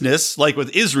magnanimousness, like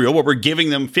with Israel, where we're giving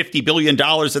them $50 billion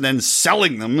and then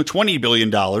selling them $20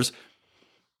 billion,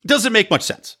 doesn't make much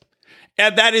sense.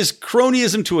 And that is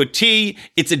cronyism to a T.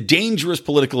 It's a dangerous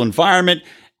political environment,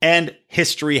 and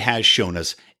history has shown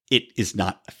us it is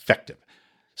not effective.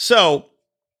 So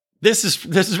this is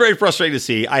very frustrating to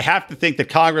see. I have to think that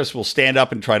Congress will stand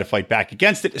up and try to fight back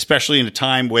against it, especially in a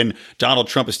time when Donald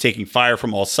Trump is taking fire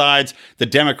from all sides. The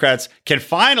Democrats can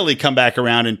finally come back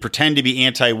around and pretend to be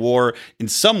anti-war in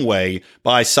some way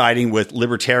by siding with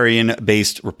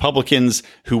libertarian-based Republicans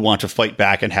who want to fight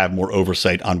back and have more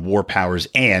oversight on war powers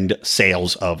and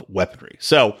sales of weaponry.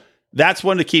 So that's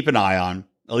one to keep an eye on,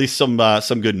 at least some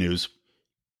good news.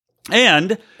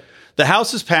 And the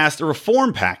House has passed a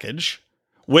reform package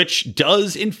which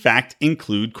does, in fact,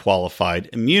 include qualified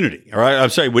immunity. Or I'm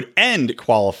sorry, would end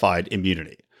qualified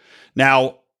immunity.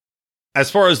 Now, as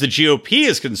far as the GOP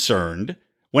is concerned,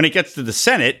 when it gets to the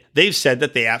Senate, they've said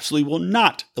that they absolutely will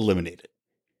not eliminate it.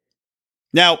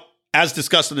 Now, as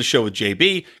discussed on the show with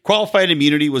JB, qualified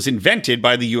immunity was invented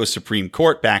by the U.S. Supreme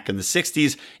Court back in the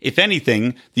 60s. If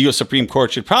anything, the U.S. Supreme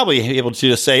Court should probably be able to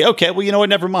just say, okay, well, you know what,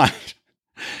 never mind.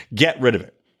 Get rid of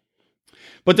it.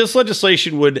 But this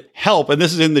legislation would help, and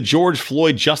this is in the George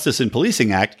Floyd Justice and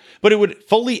Policing Act, but it would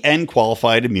fully end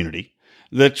qualified immunity,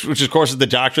 which of course is the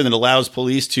doctrine that allows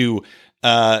police to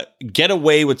get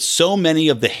away with so many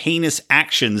of the heinous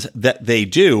actions that they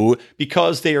do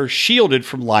because they are shielded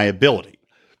from liability.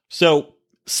 So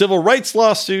civil rights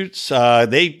lawsuits,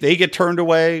 they get turned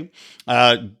away.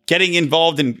 Getting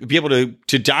involved and be able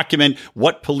to document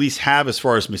what police have as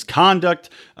far as misconduct.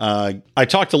 I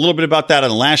talked a little bit about that on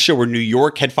the last show where New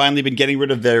York had finally been getting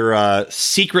rid of their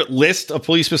secret list of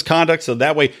police misconduct. So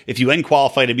that way, if you end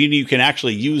qualified immunity, you can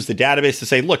actually use the database to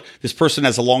say, look, this person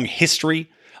has a long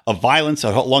history of violence,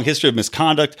 a long history of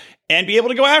misconduct, and be able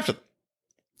to go after them.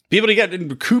 Be able to get and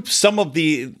recoup some of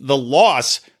the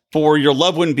loss for your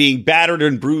loved one being battered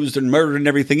and bruised and murdered and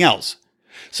everything else.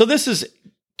 So this is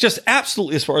just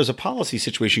absolutely, as far as a policy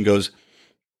situation goes,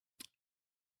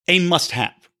 a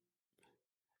must-have.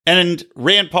 And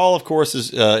Rand Paul, of course,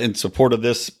 is in support of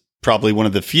this, probably one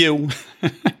of the few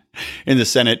in the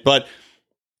Senate. But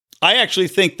I actually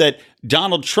think that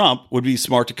Donald Trump would be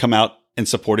smart to come out and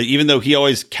support it, even though he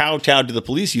always kowtowed to the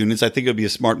police unions. I think it would be a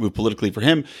smart move politically for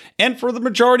him and for the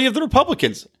majority of the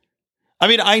Republicans. I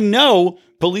mean, I know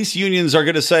police unions are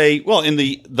going to say, well, in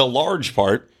the large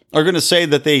part, are going to say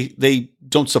that they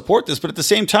don't support this. But at the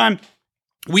same time,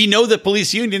 we know that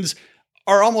police unions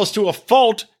are almost to a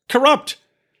fault corrupt.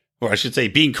 Or I should say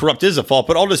being corrupt is a fault,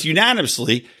 but almost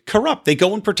unanimously corrupt. They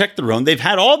go and protect their own. They've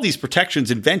had all these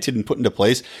protections invented and put into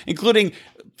place, including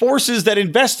forces that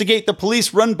investigate the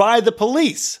police run by the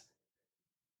police.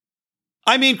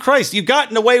 I mean, Christ, you've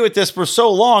gotten away with this for so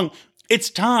long. It's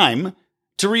time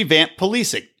to revamp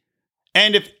policing.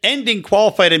 And if ending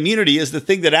qualified immunity is the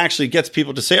thing that actually gets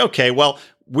people to say, okay, well,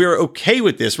 we're okay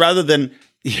with this, rather than,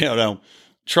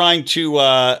 trying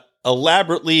to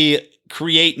elaborately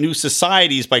create new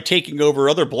societies by taking over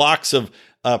other blocks of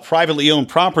privately owned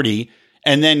property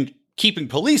and then keeping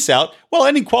police out, well,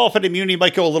 ending qualified immunity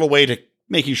might go a little way to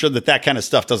making sure that kind of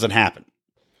stuff doesn't happen.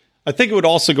 I think it would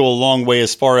also go a long way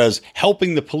as far as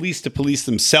helping the police to police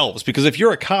themselves. Because if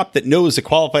you're a cop that knows the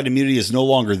qualified immunity is no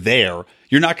longer there,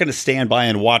 you're not going to stand by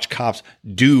and watch cops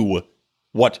do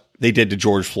what they did to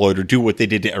George Floyd or do what they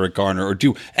did to Eric Garner or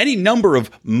do any number of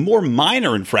more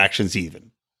minor infractions even.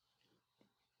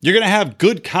 You're going to have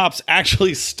good cops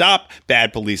actually stop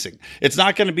bad policing. It's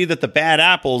not going to be that the bad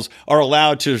apples are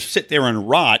allowed to sit there and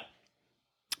rot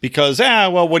because,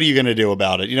 well, what are you going to do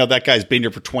about it? That guy's been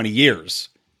here for 20 years.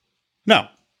 No.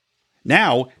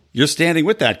 Now you're standing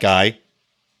with that guy.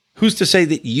 Who's to say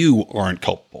that you aren't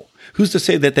culpable? Who's to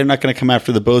say that they're not going to come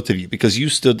after the both of you because you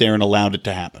stood there and allowed it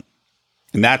to happen?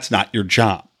 And that's not your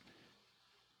job.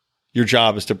 Your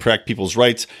job is to protect people's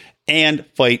rights and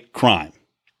fight crime,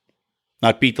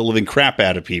 not beat the living crap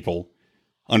out of people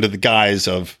under the guise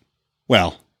of,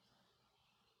 well,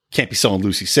 can't be selling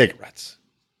Lucy cigarettes.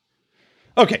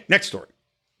 Okay, next story.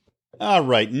 All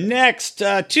right, next,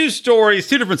 two stories,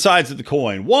 two different sides of the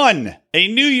coin. One, a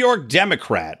New York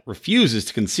Democrat refuses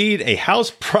to concede a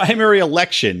House primary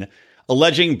election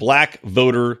alleging black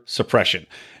voter suppression.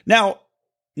 Now,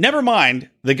 never mind,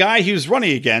 the guy he was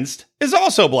running against is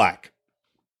also black.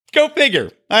 Go figure.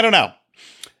 I don't know.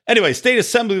 Anyway, State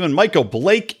Assemblyman Michael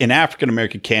Blake, an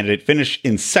African-American candidate, finished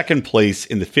in second place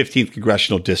in the 15th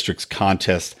Congressional District's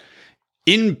contest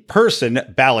in-person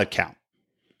ballot count.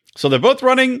 So they're both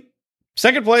running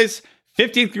second place,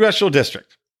 15th Congressional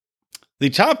District. The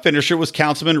top finisher was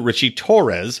Councilman Richie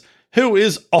Torres, who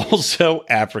is also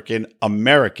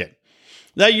African-American.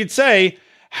 Now you'd say,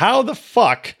 how the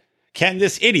fuck can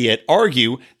this idiot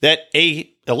argue that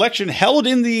a election held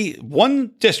in the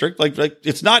one district, like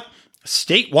it's not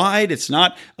statewide, it's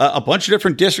not a bunch of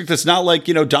different districts, it's not like,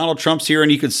 Donald Trump's here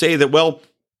and he could say that, well,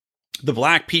 the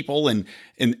black people in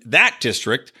that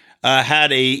district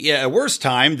had a worse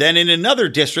time than in another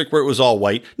district where it was all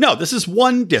white. No, this is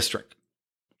one district,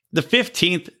 the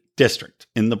 15th district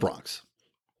in the Bronx,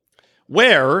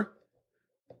 where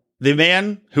the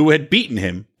man who had beaten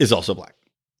him is also black.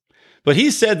 But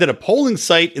he said that a polling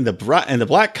site in the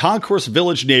Black Concourse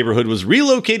Village neighborhood was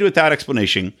relocated without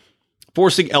explanation,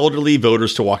 forcing elderly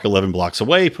voters to walk 11 blocks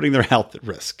away, putting their health at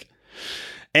risk.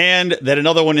 And that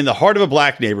another one in the heart of a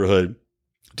black neighborhood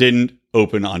didn't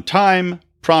open on time,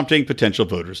 prompting potential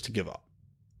voters to give up.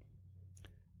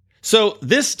 So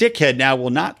this dickhead now will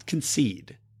not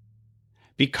concede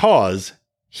because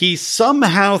he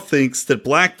somehow thinks that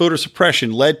black voter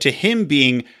suppression led to him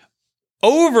being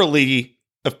overly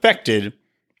affected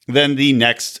than the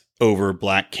next over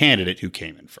black candidate who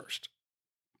came in first.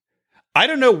 I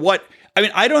don't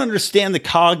understand the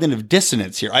cognitive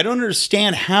dissonance here. I don't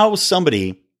understand how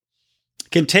somebody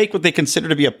can take what they consider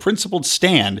to be a principled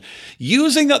stand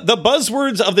using the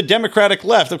buzzwords of the Democratic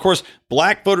left. Of course,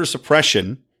 black voter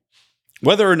suppression,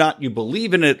 whether or not you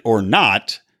believe in it or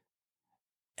not,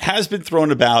 has been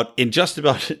thrown about in just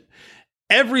about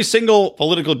every single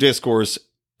political discourse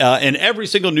and every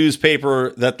single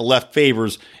newspaper that the left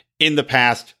favors in the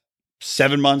past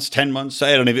 7 months, 10 months.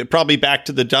 I don't know, probably back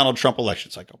to the Donald Trump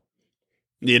election cycle,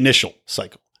 the initial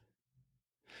cycle.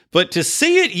 But to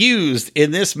see it used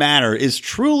in this manner is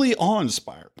truly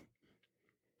awe-inspiring.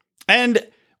 And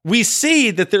we see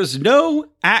that there's no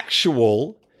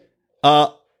actual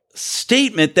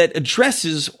statement that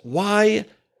addresses why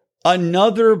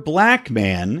another black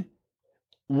man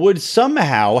would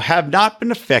somehow have not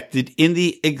been affected in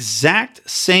the exact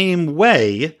same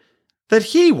way that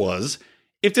he was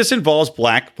if this involves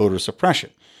black voter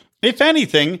suppression. If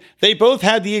anything, they both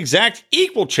had the exact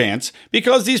equal chance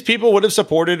because these people would have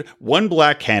supported one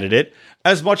black candidate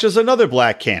as much as another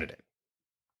black candidate.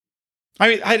 I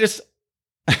mean, I just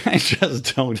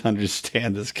don't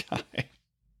understand this guy.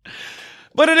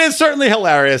 But it is certainly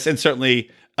hilarious and certainly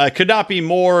could not be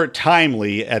more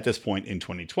timely at this point in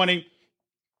 2020.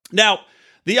 Now,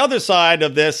 the other side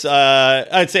of this,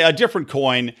 I'd say a different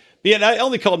coin. And I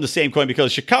only call them the same coin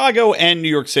because Chicago and New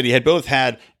York City had both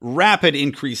had rapid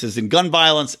increases in gun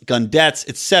violence, gun deaths,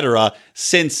 etc.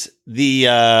 since the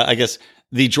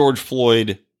George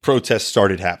Floyd protests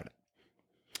started happening.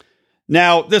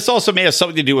 Now, this also may have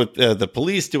something to do with the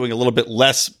police doing a little bit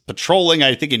less patrolling.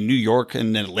 I think in New York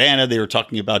and Atlanta, they were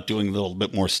talking about doing a little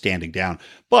bit more standing down.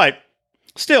 But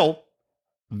still,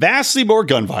 vastly more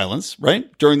gun violence,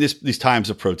 right, during these times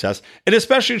of protest, and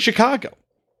especially in Chicago,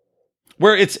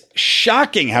 where it's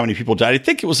shocking how many people died. I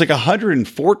think it was like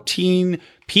 114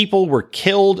 people were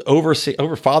killed over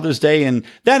Father's Day, and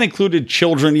that included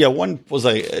children. Yeah, one was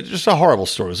just a horrible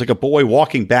story. It was like a boy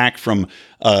walking back from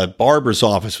a barber's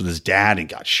office with his dad and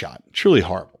got shot. Truly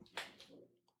horrible.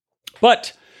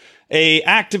 But an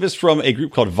activist from a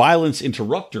group called Violence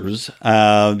Interrupters,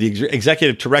 the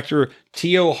executive director,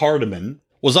 Theo Hardiman,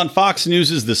 was on Fox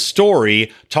News' The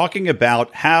Story talking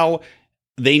about how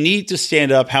they need to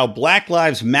stand up, how Black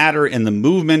Lives Matter and the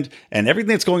movement and everything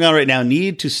that's going on right now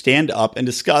need to stand up and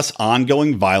discuss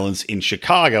ongoing violence in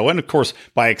Chicago and, of course,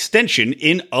 by extension,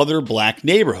 in other black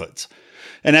neighborhoods.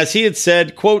 And as he had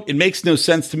said, quote, "It makes no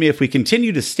sense to me if we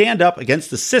continue to stand up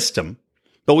against the system,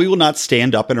 but we will not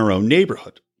stand up in our own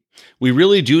neighborhood. We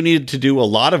really do need to do a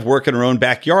lot of work in our own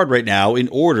backyard right now in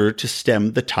order to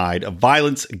stem the tide of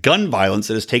violence, gun violence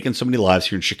that has taken so many lives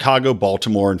here in Chicago,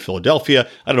 Baltimore, and Philadelphia."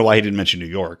 I don't know why he didn't mention New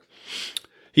York.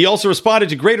 He also responded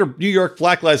to Greater New York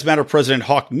Black Lives Matter President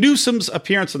Hawk Newsom's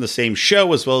appearance on the same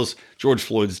show, as well as George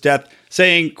Floyd's death,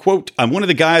 saying, quote, "I'm one of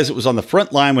the guys that was on the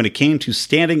front line when it came to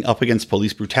standing up against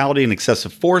police brutality and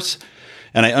excessive force,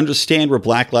 and I understand where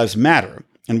Black Lives Matter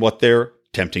and what they're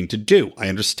attempting to do. I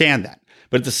understand that.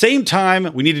 But at the same time,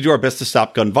 we need to do our best to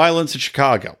stop gun violence in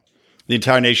Chicago. The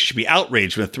entire nation should be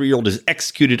outraged when a 3-year-old is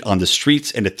executed on the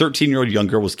streets and a 13-year-old young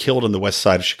girl was killed on the west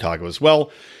side of Chicago as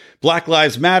well. Black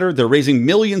Lives Matter. They're raising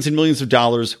millions and millions of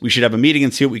dollars. We should have a meeting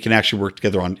and see what we can actually work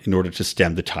together on in order to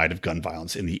stem the tide of gun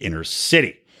violence in the inner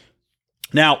city."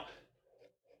 Now,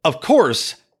 of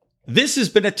course, this has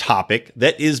been a topic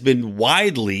that has been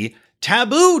widely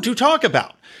taboo to talk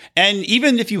about. And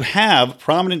even if you have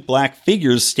prominent black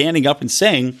figures standing up and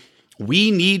saying, we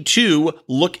need to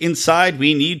look inside,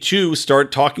 we need to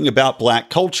start talking about black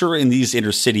culture in these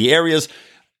inner city areas,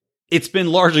 it's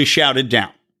been largely shouted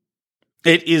down.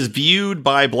 It is viewed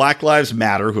by Black Lives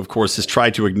Matter, who of course has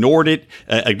tried to ignore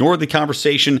the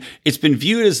conversation. It's been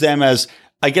viewed as them as,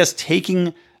 I guess,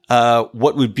 taking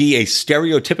what would be a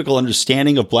stereotypical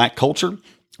understanding of black culture,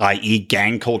 i.e.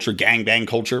 gang culture, gangbang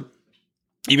culture,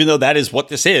 even though that is what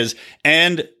this is.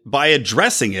 And by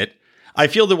addressing it, I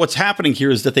feel that what's happening here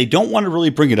is that they don't want to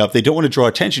really bring it up. They don't want to draw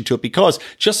attention to it because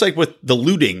just like with the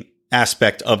looting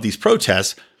aspect of these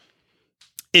protests,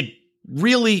 it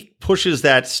really pushes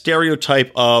that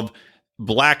stereotype of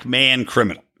black man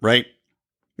criminal, right?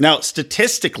 Now,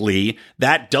 statistically,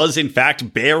 that does in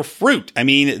fact bear fruit. I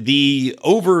mean, the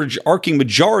overarching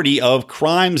majority of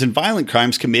crimes and violent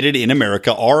crimes committed in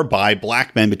America are by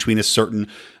black men between a certain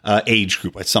age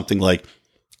group. It's something like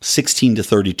 16 to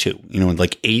 32. And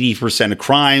like 80% of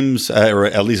crimes, or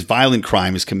at least violent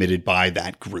crime, is committed by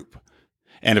that group.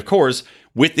 And of course,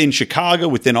 within Chicago,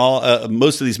 within all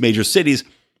most of these major cities,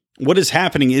 what is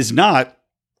happening is not,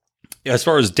 as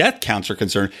far as death counts are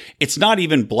concerned, it's not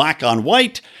even black on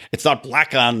white. It's not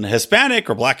black on Hispanic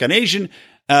or black on Asian.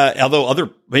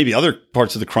 Although maybe other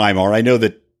parts of the crime are. I know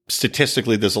that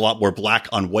statistically there's a lot more black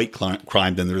on white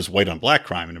crime than there is white on black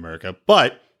crime in America.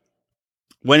 But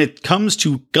when it comes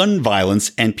to gun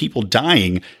violence and people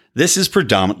dying, this is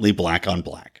predominantly black on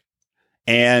black.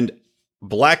 And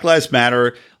Black Lives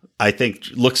Matter, I think,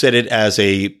 looks at it as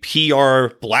a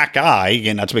PR black eye,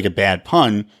 again, not to make a bad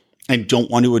pun, and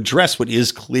don't want to address what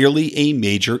is clearly a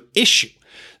major issue.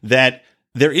 That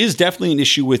there is definitely an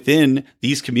issue within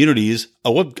these communities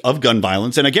of gun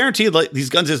violence. And I guarantee you, these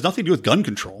guns has nothing to do with gun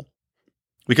control,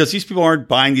 because these people aren't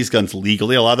buying these guns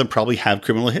legally. A lot of them probably have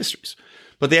criminal histories.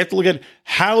 But they have to look at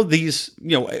how these,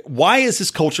 why is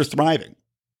this culture thriving?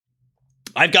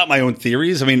 I've got my own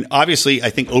theories. I mean, obviously, I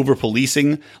think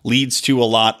over-policing leads to a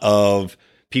lot of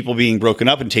people being broken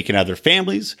up and taken out of their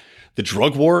families. The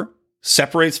drug war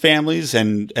separates families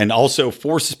and also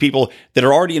forces people that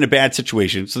are already in a bad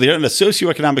situation. So they're in a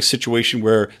socioeconomic situation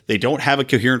where they don't have a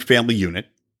coherent family unit.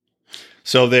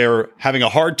 So they're having a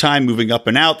hard time moving up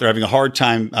and out. They're having a hard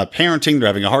time parenting. They're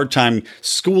having a hard time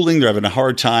schooling. They're having a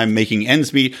hard time making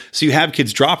ends meet. So you have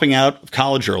kids dropping out of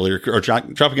college early or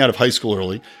dropping out of high school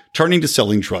early, turning to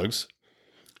selling drugs,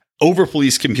 over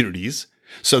police communities.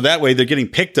 So that way they're getting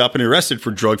picked up and arrested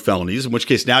for drug felonies, in which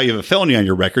case now you have a felony on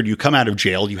your record. You come out of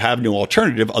jail. You have no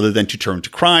alternative other than to turn to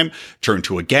crime, turn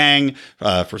to a gang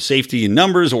for safety in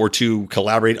numbers, or to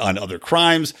collaborate on other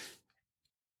crimes.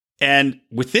 And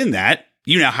within that,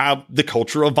 you now have the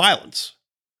culture of violence.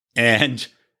 And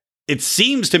it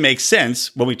seems to make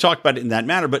sense when we talk about it in that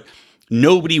manner, but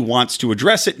nobody wants to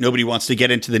address it. Nobody wants to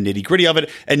get into the nitty gritty of it.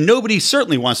 And nobody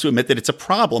certainly wants to admit that it's a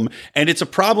problem. And it's a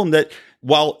problem that,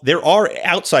 while there are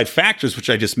outside factors, which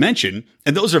I just mentioned,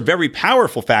 and those are very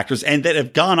powerful factors and that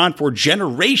have gone on for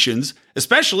generations,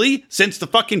 especially since the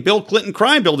fucking Bill Clinton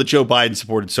crime bill that Joe Biden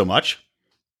supported so much,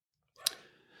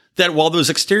 that while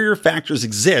those exterior factors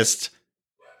exist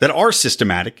that are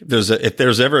systematic, if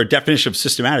there's ever a definition of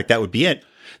systematic, that would be it,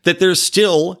 that there's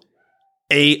still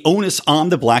a onus on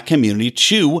the black community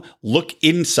to look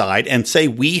inside and say,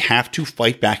 we have to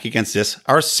fight back against this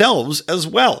ourselves as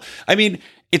well. I mean,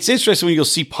 it's interesting when you'll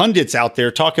see pundits out there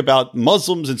talk about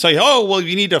Muslims and say, oh, well,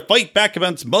 you need to fight back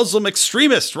against Muslim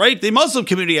extremists, right? The Muslim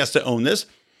community has to own this.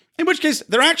 In which case,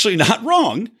 they're actually not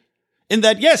wrong in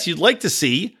that, yes, you'd like to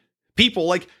see people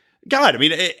like, God, I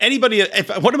mean, anybody, if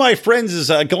one of my friends is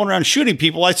going around shooting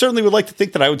people, I certainly would like to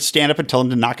think that I would stand up and tell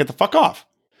him to knock it the fuck off.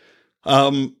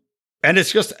 And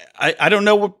it's just, I don't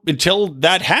know until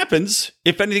that happens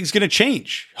if anything's going to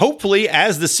change. Hopefully,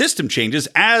 as the system changes,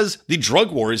 as the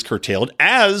drug war is curtailed,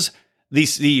 as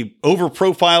the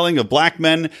over-profiling of black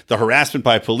men, the harassment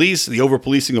by police, the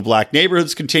over-policing of black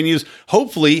neighborhoods continues,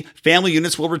 hopefully family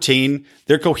units will retain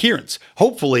their coherence.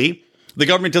 Hopefully, the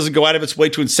government doesn't go out of its way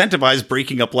to incentivize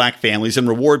breaking up black families and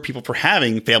reward people for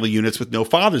having family units with no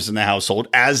fathers in the household,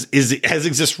 as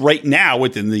exists right now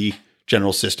within the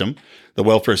general system, the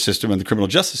welfare system, and the criminal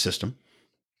justice system.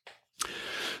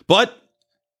 But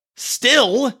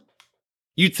still,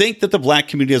 you'd think that the black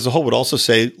community as a whole would also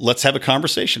say, let's have a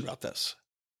conversation about this.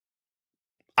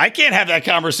 I can't have that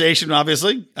conversation,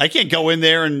 obviously. I can't go in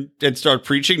there and start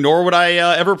preaching, nor would I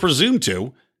ever presume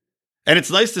to. And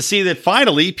it's nice to see that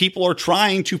finally people are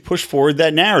trying to push forward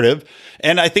that narrative.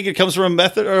 And I think it comes from a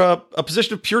method or a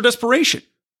position of pure desperation.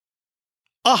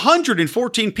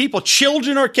 114 people,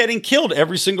 children are getting killed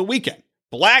every single weekend.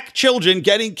 Black children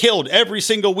getting killed every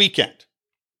single weekend.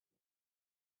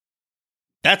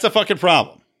 That's a fucking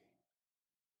problem.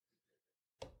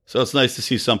 So it's nice to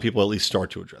see some people at least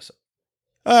start to address it.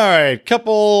 All right,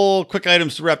 couple quick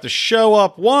items to wrap the show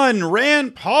up. One,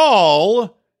 Rand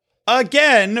Paul,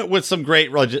 again, with some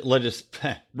great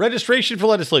registration for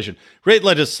legislation. Great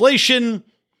legislation.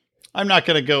 I'm not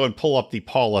going to go and pull up the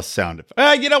Paula sound.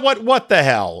 You know what? What the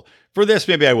hell? For this,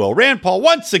 maybe I will. Rand Paul,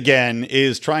 once again,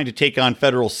 is trying to take on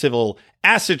federal civil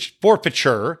asset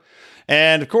forfeiture.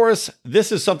 And of course, this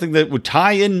is something that would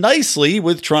tie in nicely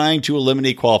with trying to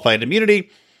eliminate qualified immunity.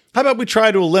 How about we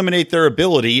try to eliminate their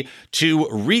ability to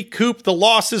recoup the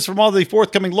losses from all the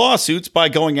forthcoming lawsuits by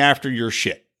going after your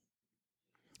shit?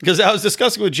 Because I was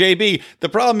discussing with JB, the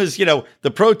problem is,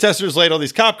 the protesters light all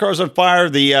these cop cars on fire.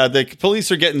 The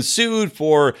police are getting sued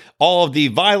for all of the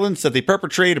violence that they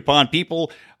perpetrate upon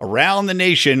people around the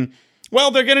nation. Well,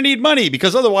 they're going to need money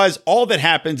because otherwise all that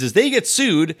happens is they get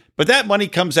sued, but that money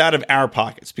comes out of our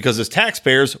pockets because as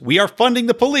taxpayers, we are funding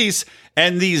the police,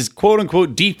 and these quote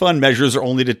unquote defund measures are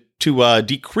only to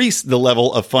decrease the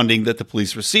level of funding that the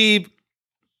police receive,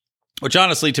 which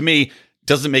honestly to me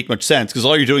doesn't make much sense because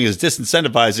all you're doing is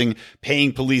disincentivizing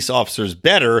paying police officers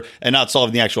better and not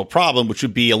solving the actual problem, which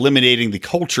would be eliminating the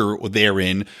culture they're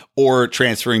in or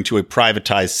transferring to a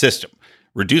privatized system.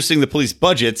 Reducing the police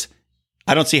budgets,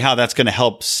 I don't see how that's going to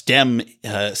help stem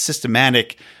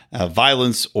systematic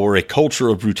violence or a culture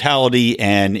of brutality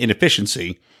and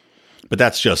inefficiency, but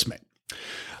that's just me.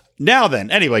 Now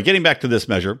then, anyway, getting back to this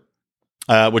measure,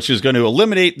 which is going to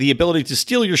eliminate the ability to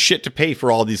steal your shit to pay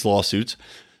for all these lawsuits,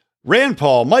 Rand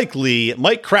Paul, Mike Lee,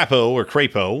 Mike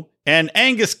Crapo, and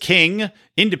Angus King,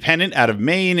 independent out of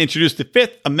Maine, introduced the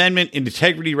Fifth Amendment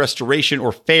Integrity Restoration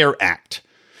or FAIR Act.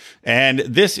 And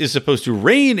this is supposed to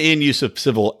rein in use of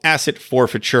civil asset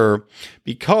forfeiture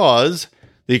because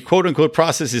the quote-unquote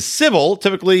process is civil.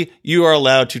 Typically, you are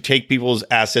allowed to take people's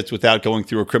assets without going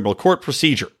through a criminal court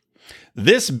procedure.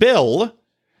 This bill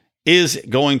is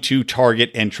going to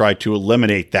target and try to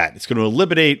eliminate that. It's going to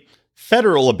eliminate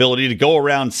federal ability to go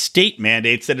around state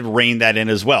mandates that have reined that in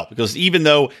as well. Because even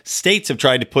though states have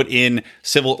tried to put in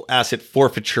civil asset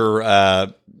forfeiture,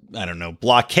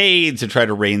 blockades to try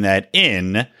to rein that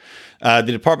in, the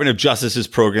Department of Justice's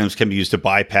programs can be used to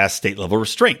bypass state-level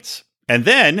restraints. And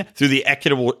then, through the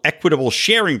equitable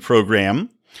sharing program,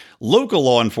 local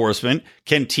law enforcement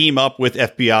can team up with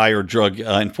FBI or drug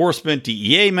enforcement,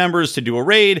 DEA members to do a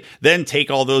raid, then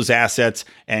take all those assets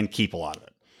and keep a lot of it.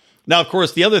 Now, of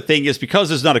course, the other thing is because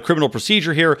there's not a criminal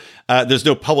procedure here, there's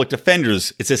no public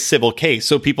defenders. It's a civil case.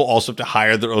 So people also have to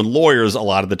hire their own lawyers a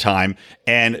lot of the time.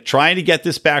 And trying to get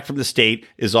this back from the state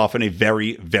is often a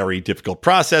very, very difficult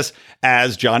process,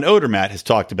 as John Odermatt has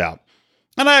talked about.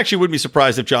 And I actually wouldn't be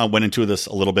surprised if John went into this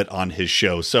a little bit on his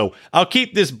show. So I'll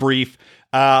keep this brief.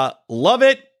 Love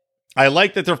it. I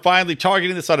like that they're finally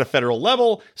targeting this on a federal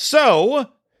level.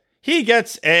 So he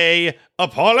gets a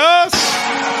Apollos.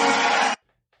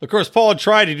 Of course, Paul had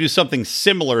tried to do something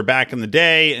similar back in the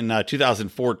day in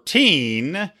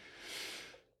 2014,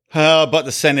 but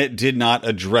the Senate did not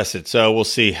address it. So we'll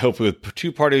see. Hopefully with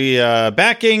two-party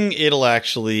backing, it'll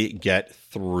actually get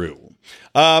through.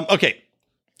 Okay,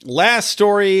 last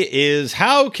story is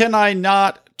how can I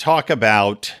not talk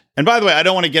about... And by the way, I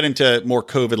don't want to get into more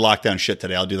COVID lockdown shit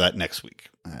today. I'll do that next week.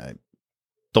 I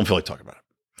don't feel like talking about it.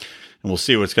 And we'll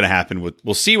see what's going to happen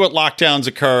we'll see what lockdowns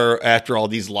occur after all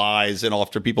these lies and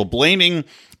after people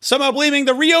somehow blaming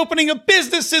the reopening of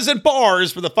businesses and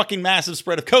bars for the fucking massive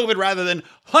spread of COVID rather than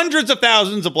hundreds of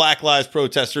thousands of Black Lives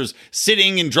protesters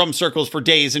sitting in drum circles for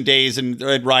days and days and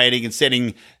rioting and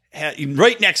sitting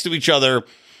right next to each other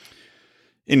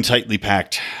in tightly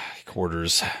packed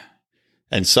quarters.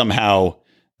 And somehow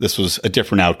this was a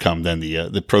different outcome than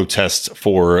the protests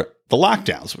for the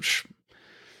lockdowns, which,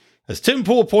 as Tim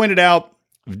Pool pointed out,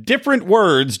 different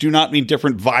words do not mean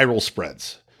different viral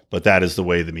spreads, but that is the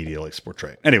way the media likes to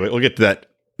portray it. Anyway, we'll get to that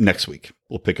next week.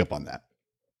 We'll pick up on that.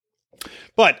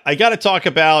 But I got to talk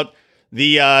about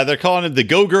they're calling it the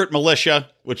Go-Gurt Militia,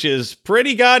 which is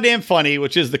pretty goddamn funny,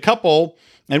 which is the couple.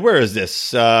 And where is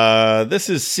this? This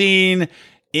is seen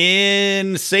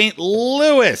in St.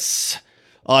 Louis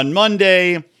on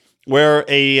Monday, where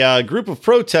a group of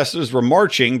protesters were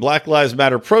marching, Black Lives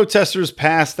Matter protesters,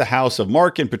 past the house of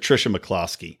Mark and Patricia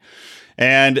McCloskey.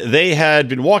 And they had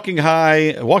been walking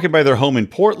by their home in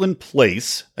Portland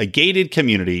Place, a gated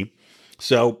community.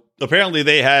 So apparently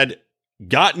they had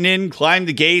gotten in, climbed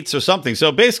the gates or something.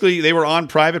 So basically they were on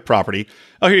private property.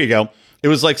 Oh, here you go. It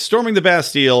was like storming the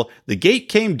Bastille. The gate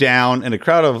came down and a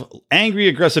crowd of angry,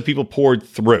 aggressive people poured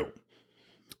through.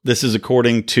 This is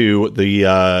according to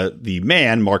the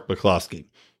man, Mark McCloskey.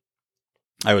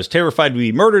 I was terrified we'd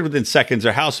be murdered within seconds.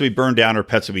 Our house would be burned down. Our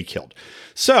pets would be killed.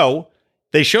 So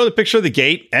they show the picture of the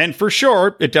gate, and for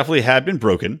sure, it definitely had been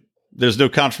broken. There's no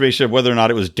confirmation of whether or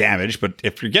not it was damaged, but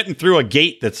if you're getting through a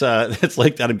gate that's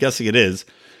like that, I'm guessing it is.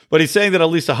 But he's saying that at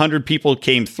least 100 people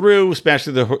came through, smashed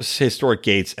through the historic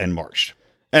gates, and marched.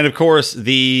 And of course,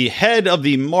 the head of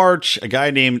the march, a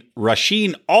guy named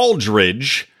Rasheen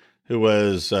Aldridge, who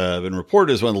has been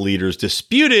reported as one of the leaders,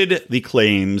 disputed the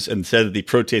claims and said that the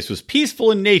protest was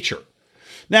peaceful in nature.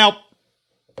 Now,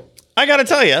 I got to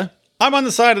tell you, I'm on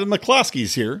the side of the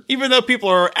McCloskeys here, even though people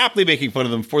are aptly making fun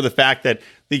of them for the fact that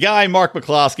the guy, Mark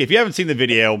McCloskey, if you haven't seen the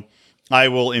video, I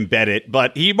will embed it,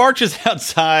 but he marches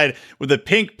outside with a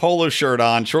pink polo shirt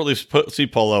on,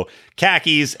 short-sleeve polo,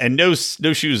 khakis, and no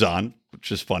shoes on,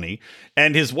 which is funny.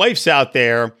 And his wife's out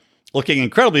there looking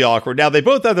incredibly awkward. Now, they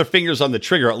both have their fingers on the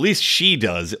trigger. At least she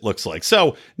does, it looks like.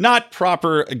 So, not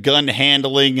proper gun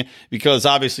handling, because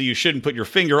obviously you shouldn't put your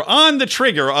finger on the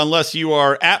trigger unless you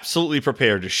are absolutely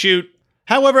prepared to shoot.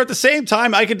 However, at the same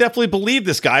time, I could definitely believe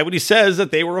this guy when he says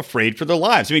that they were afraid for their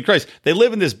lives. I mean, Christ, they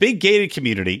live in this big gated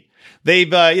community. They've,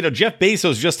 Jeff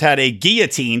Bezos just had a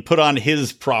guillotine put on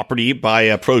his property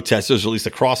by protesters, or at least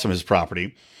across from his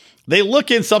property. They look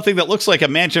in something that looks like a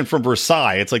mansion from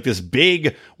Versailles. It's like this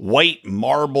big white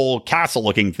marble castle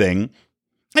looking thing.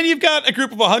 And you've got a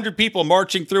group of 100 people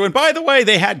marching through. And by the way,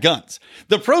 they had guns.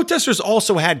 The protesters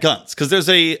also had guns, because there's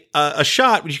a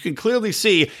shot which you can clearly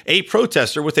see a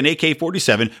protester with an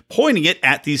AK-47 pointing it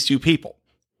at these two people.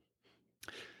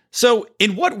 So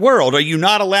in what world are you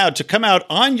not allowed to come out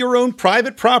on your own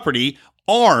private property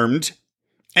armed?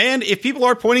 And if people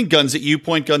are pointing guns at you,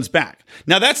 point guns back.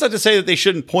 Now, that's not to say that they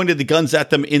shouldn't point the guns at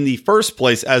them in the first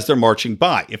place as they're marching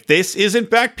by. If this is in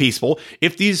fact peaceful,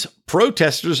 if these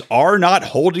protesters are not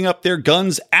holding up their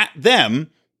guns at them,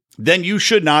 then you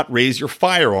should not raise your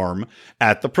firearm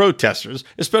at the protesters,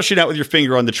 especially not with your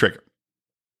finger on the trigger.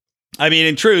 I mean,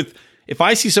 in truth, if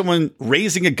I see someone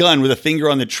raising a gun with a finger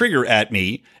on the trigger at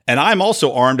me, and I'm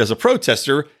also armed as a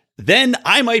protester, then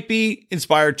I might be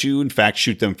inspired to, in fact,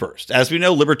 shoot them first. As we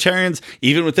know, libertarians,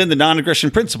 even within the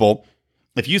non-aggression principle,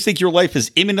 if you think your life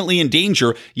is imminently in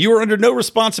danger, you are under no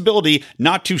responsibility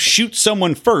not to shoot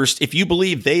someone first if you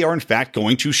believe they are, in fact,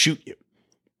 going to shoot you.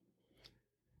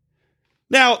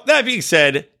 Now, that being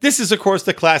said, this is, of course,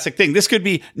 the classic thing. This could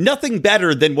be nothing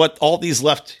better than what all these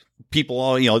left people,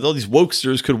 all these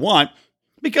wokesters could want,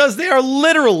 because they are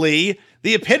literally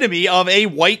the epitome of a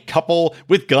white couple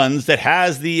with guns that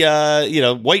has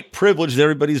the, white privilege that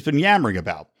everybody's been yammering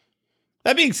about.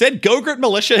 That being said, Go-Gurt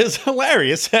Militia is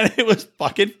hilarious, and it was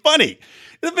fucking funny.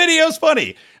 The video's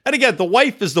funny. And again, the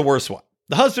wife is the worst one.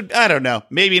 The husband, I don't know,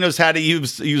 maybe he knows how to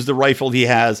use the rifle he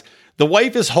has. The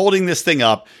wife is holding this thing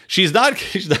up. She's not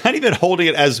even holding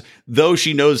it as though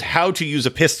she knows how to use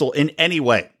a pistol in any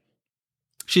way.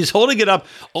 She's holding it up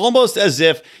almost as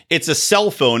if it's a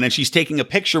cell phone and she's taking a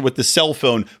picture with the cell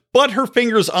phone, but her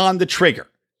finger's on the trigger.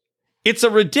 It's a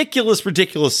ridiculous,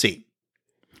 ridiculous scene.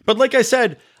 But like I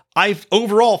said, I've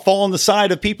overall fallen on the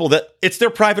side of people that it's their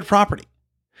private property.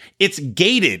 It's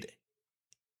gated.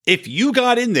 If you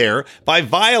got in there by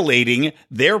violating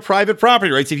their private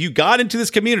property rights, if you got into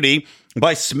this community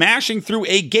by smashing through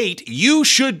a gate, you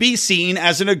should be seen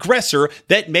as an aggressor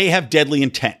that may have deadly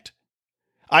intent.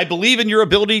 I believe in your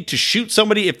ability to shoot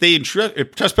somebody if they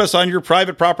trespass on your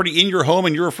private property in your home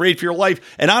and you're afraid for your life.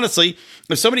 And honestly,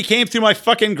 if somebody came through my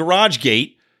fucking garage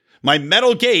gate, my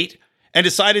metal gate, and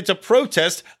decided to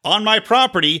protest on my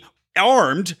property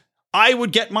armed, I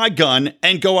would get my gun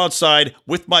and go outside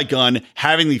with my gun,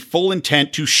 having the full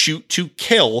intent to shoot to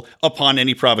kill upon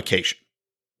any provocation.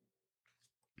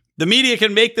 The media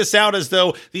can make this out as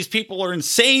though these people are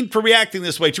insane for reacting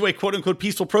this way to a quote-unquote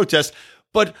peaceful protest.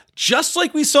 But just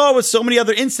like we saw with so many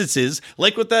other instances,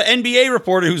 like with the NBA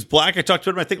reporter who's black, I talked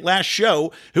about him, I think, last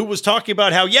show, who was talking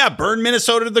about how, burn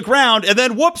Minnesota to the ground, and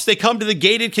then whoops, they come to the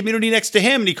gated community next to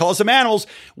him, and he calls them animals.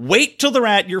 Wait till they're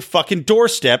at your fucking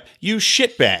doorstep, you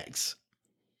shitbags.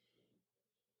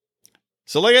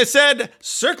 So like I said,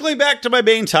 circling back to my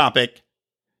main topic,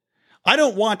 I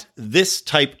don't want this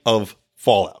type of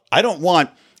fallout. I don't want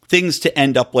things to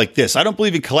end up like this. I don't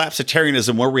believe in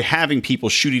collapsitarianism where we're having people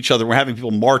shoot each other. We're having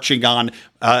people marching on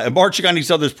each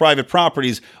other's private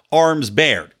properties, arms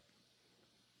bared.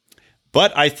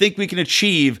 But I think we can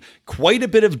achieve quite a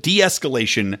bit of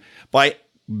de-escalation by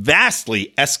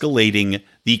vastly escalating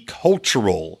the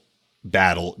cultural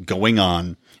battle going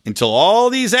on until all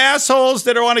these assholes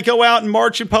that want to go out and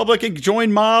march in public and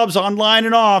join mobs online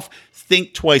and off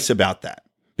think twice about that,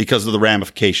 because of the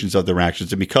ramifications of their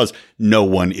actions and because no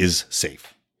one is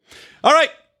safe. All right.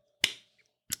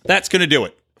 That's going to do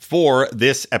it for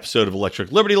this episode of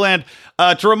Electric Liberty Land.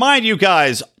 To remind you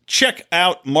guys, check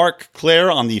out Mark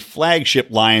Claire on the flagship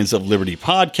Lions of Liberty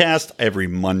podcast every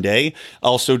Monday.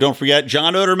 Also, don't forget,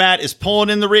 John Odermatt is pulling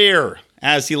in the rear,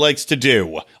 as he likes to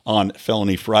do on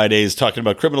Felony Fridays, talking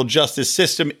about criminal justice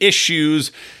system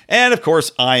issues. And of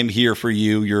course, I'm here for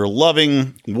you, your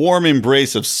loving, warm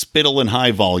embrace of spittle and high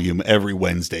volume every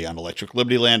Wednesday on Electric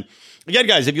Liberty Land. Again,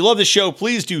 guys, if you love the show,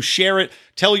 please do share it.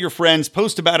 Tell your friends,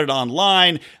 post about it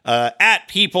online, at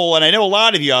people. And I know a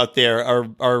lot of you out there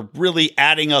are really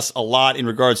adding us a lot in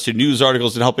regards to news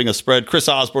articles and helping us spread. Chris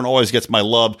Osborne always gets my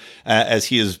love as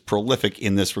he is prolific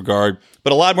in this regard.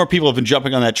 But a lot more people have been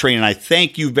jumping on that train, and I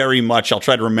thank you very much. I'll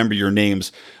try to remember your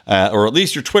names, or at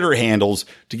least your Twitter handles,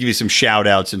 to give you some shout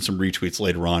outs and some retweets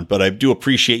later on. But I do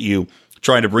appreciate you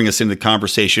trying to bring us into the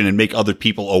conversation and make other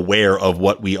people aware of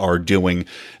what we are doing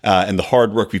and the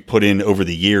hard work we've put in over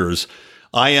the years.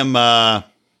 I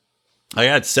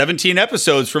had 17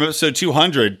 episodes from episode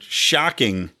 200.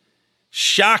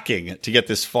 Shocking to get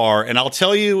this far. And I'll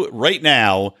tell you right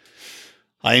now,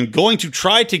 I am going to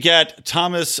try to get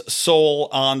Thomas Sowell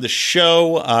on the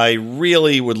show. I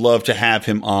really would love to have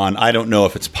him on. I don't know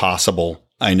if it's possible.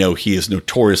 I know he is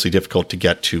notoriously difficult to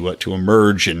get to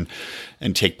emerge and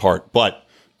take part, but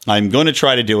I'm going to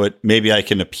try to do it. Maybe I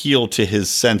can appeal to his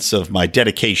sense of my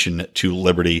dedication to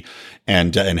liberty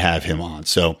and have him on.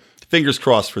 So fingers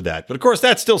crossed for that. But of course,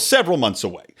 that's still several months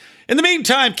away. In the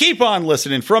meantime, keep on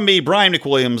listening. From me, Brian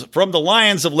McWilliams, from the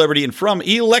Lions of Liberty, and from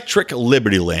Electric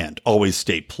Liberty Land. Always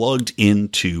stay plugged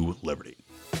into liberty.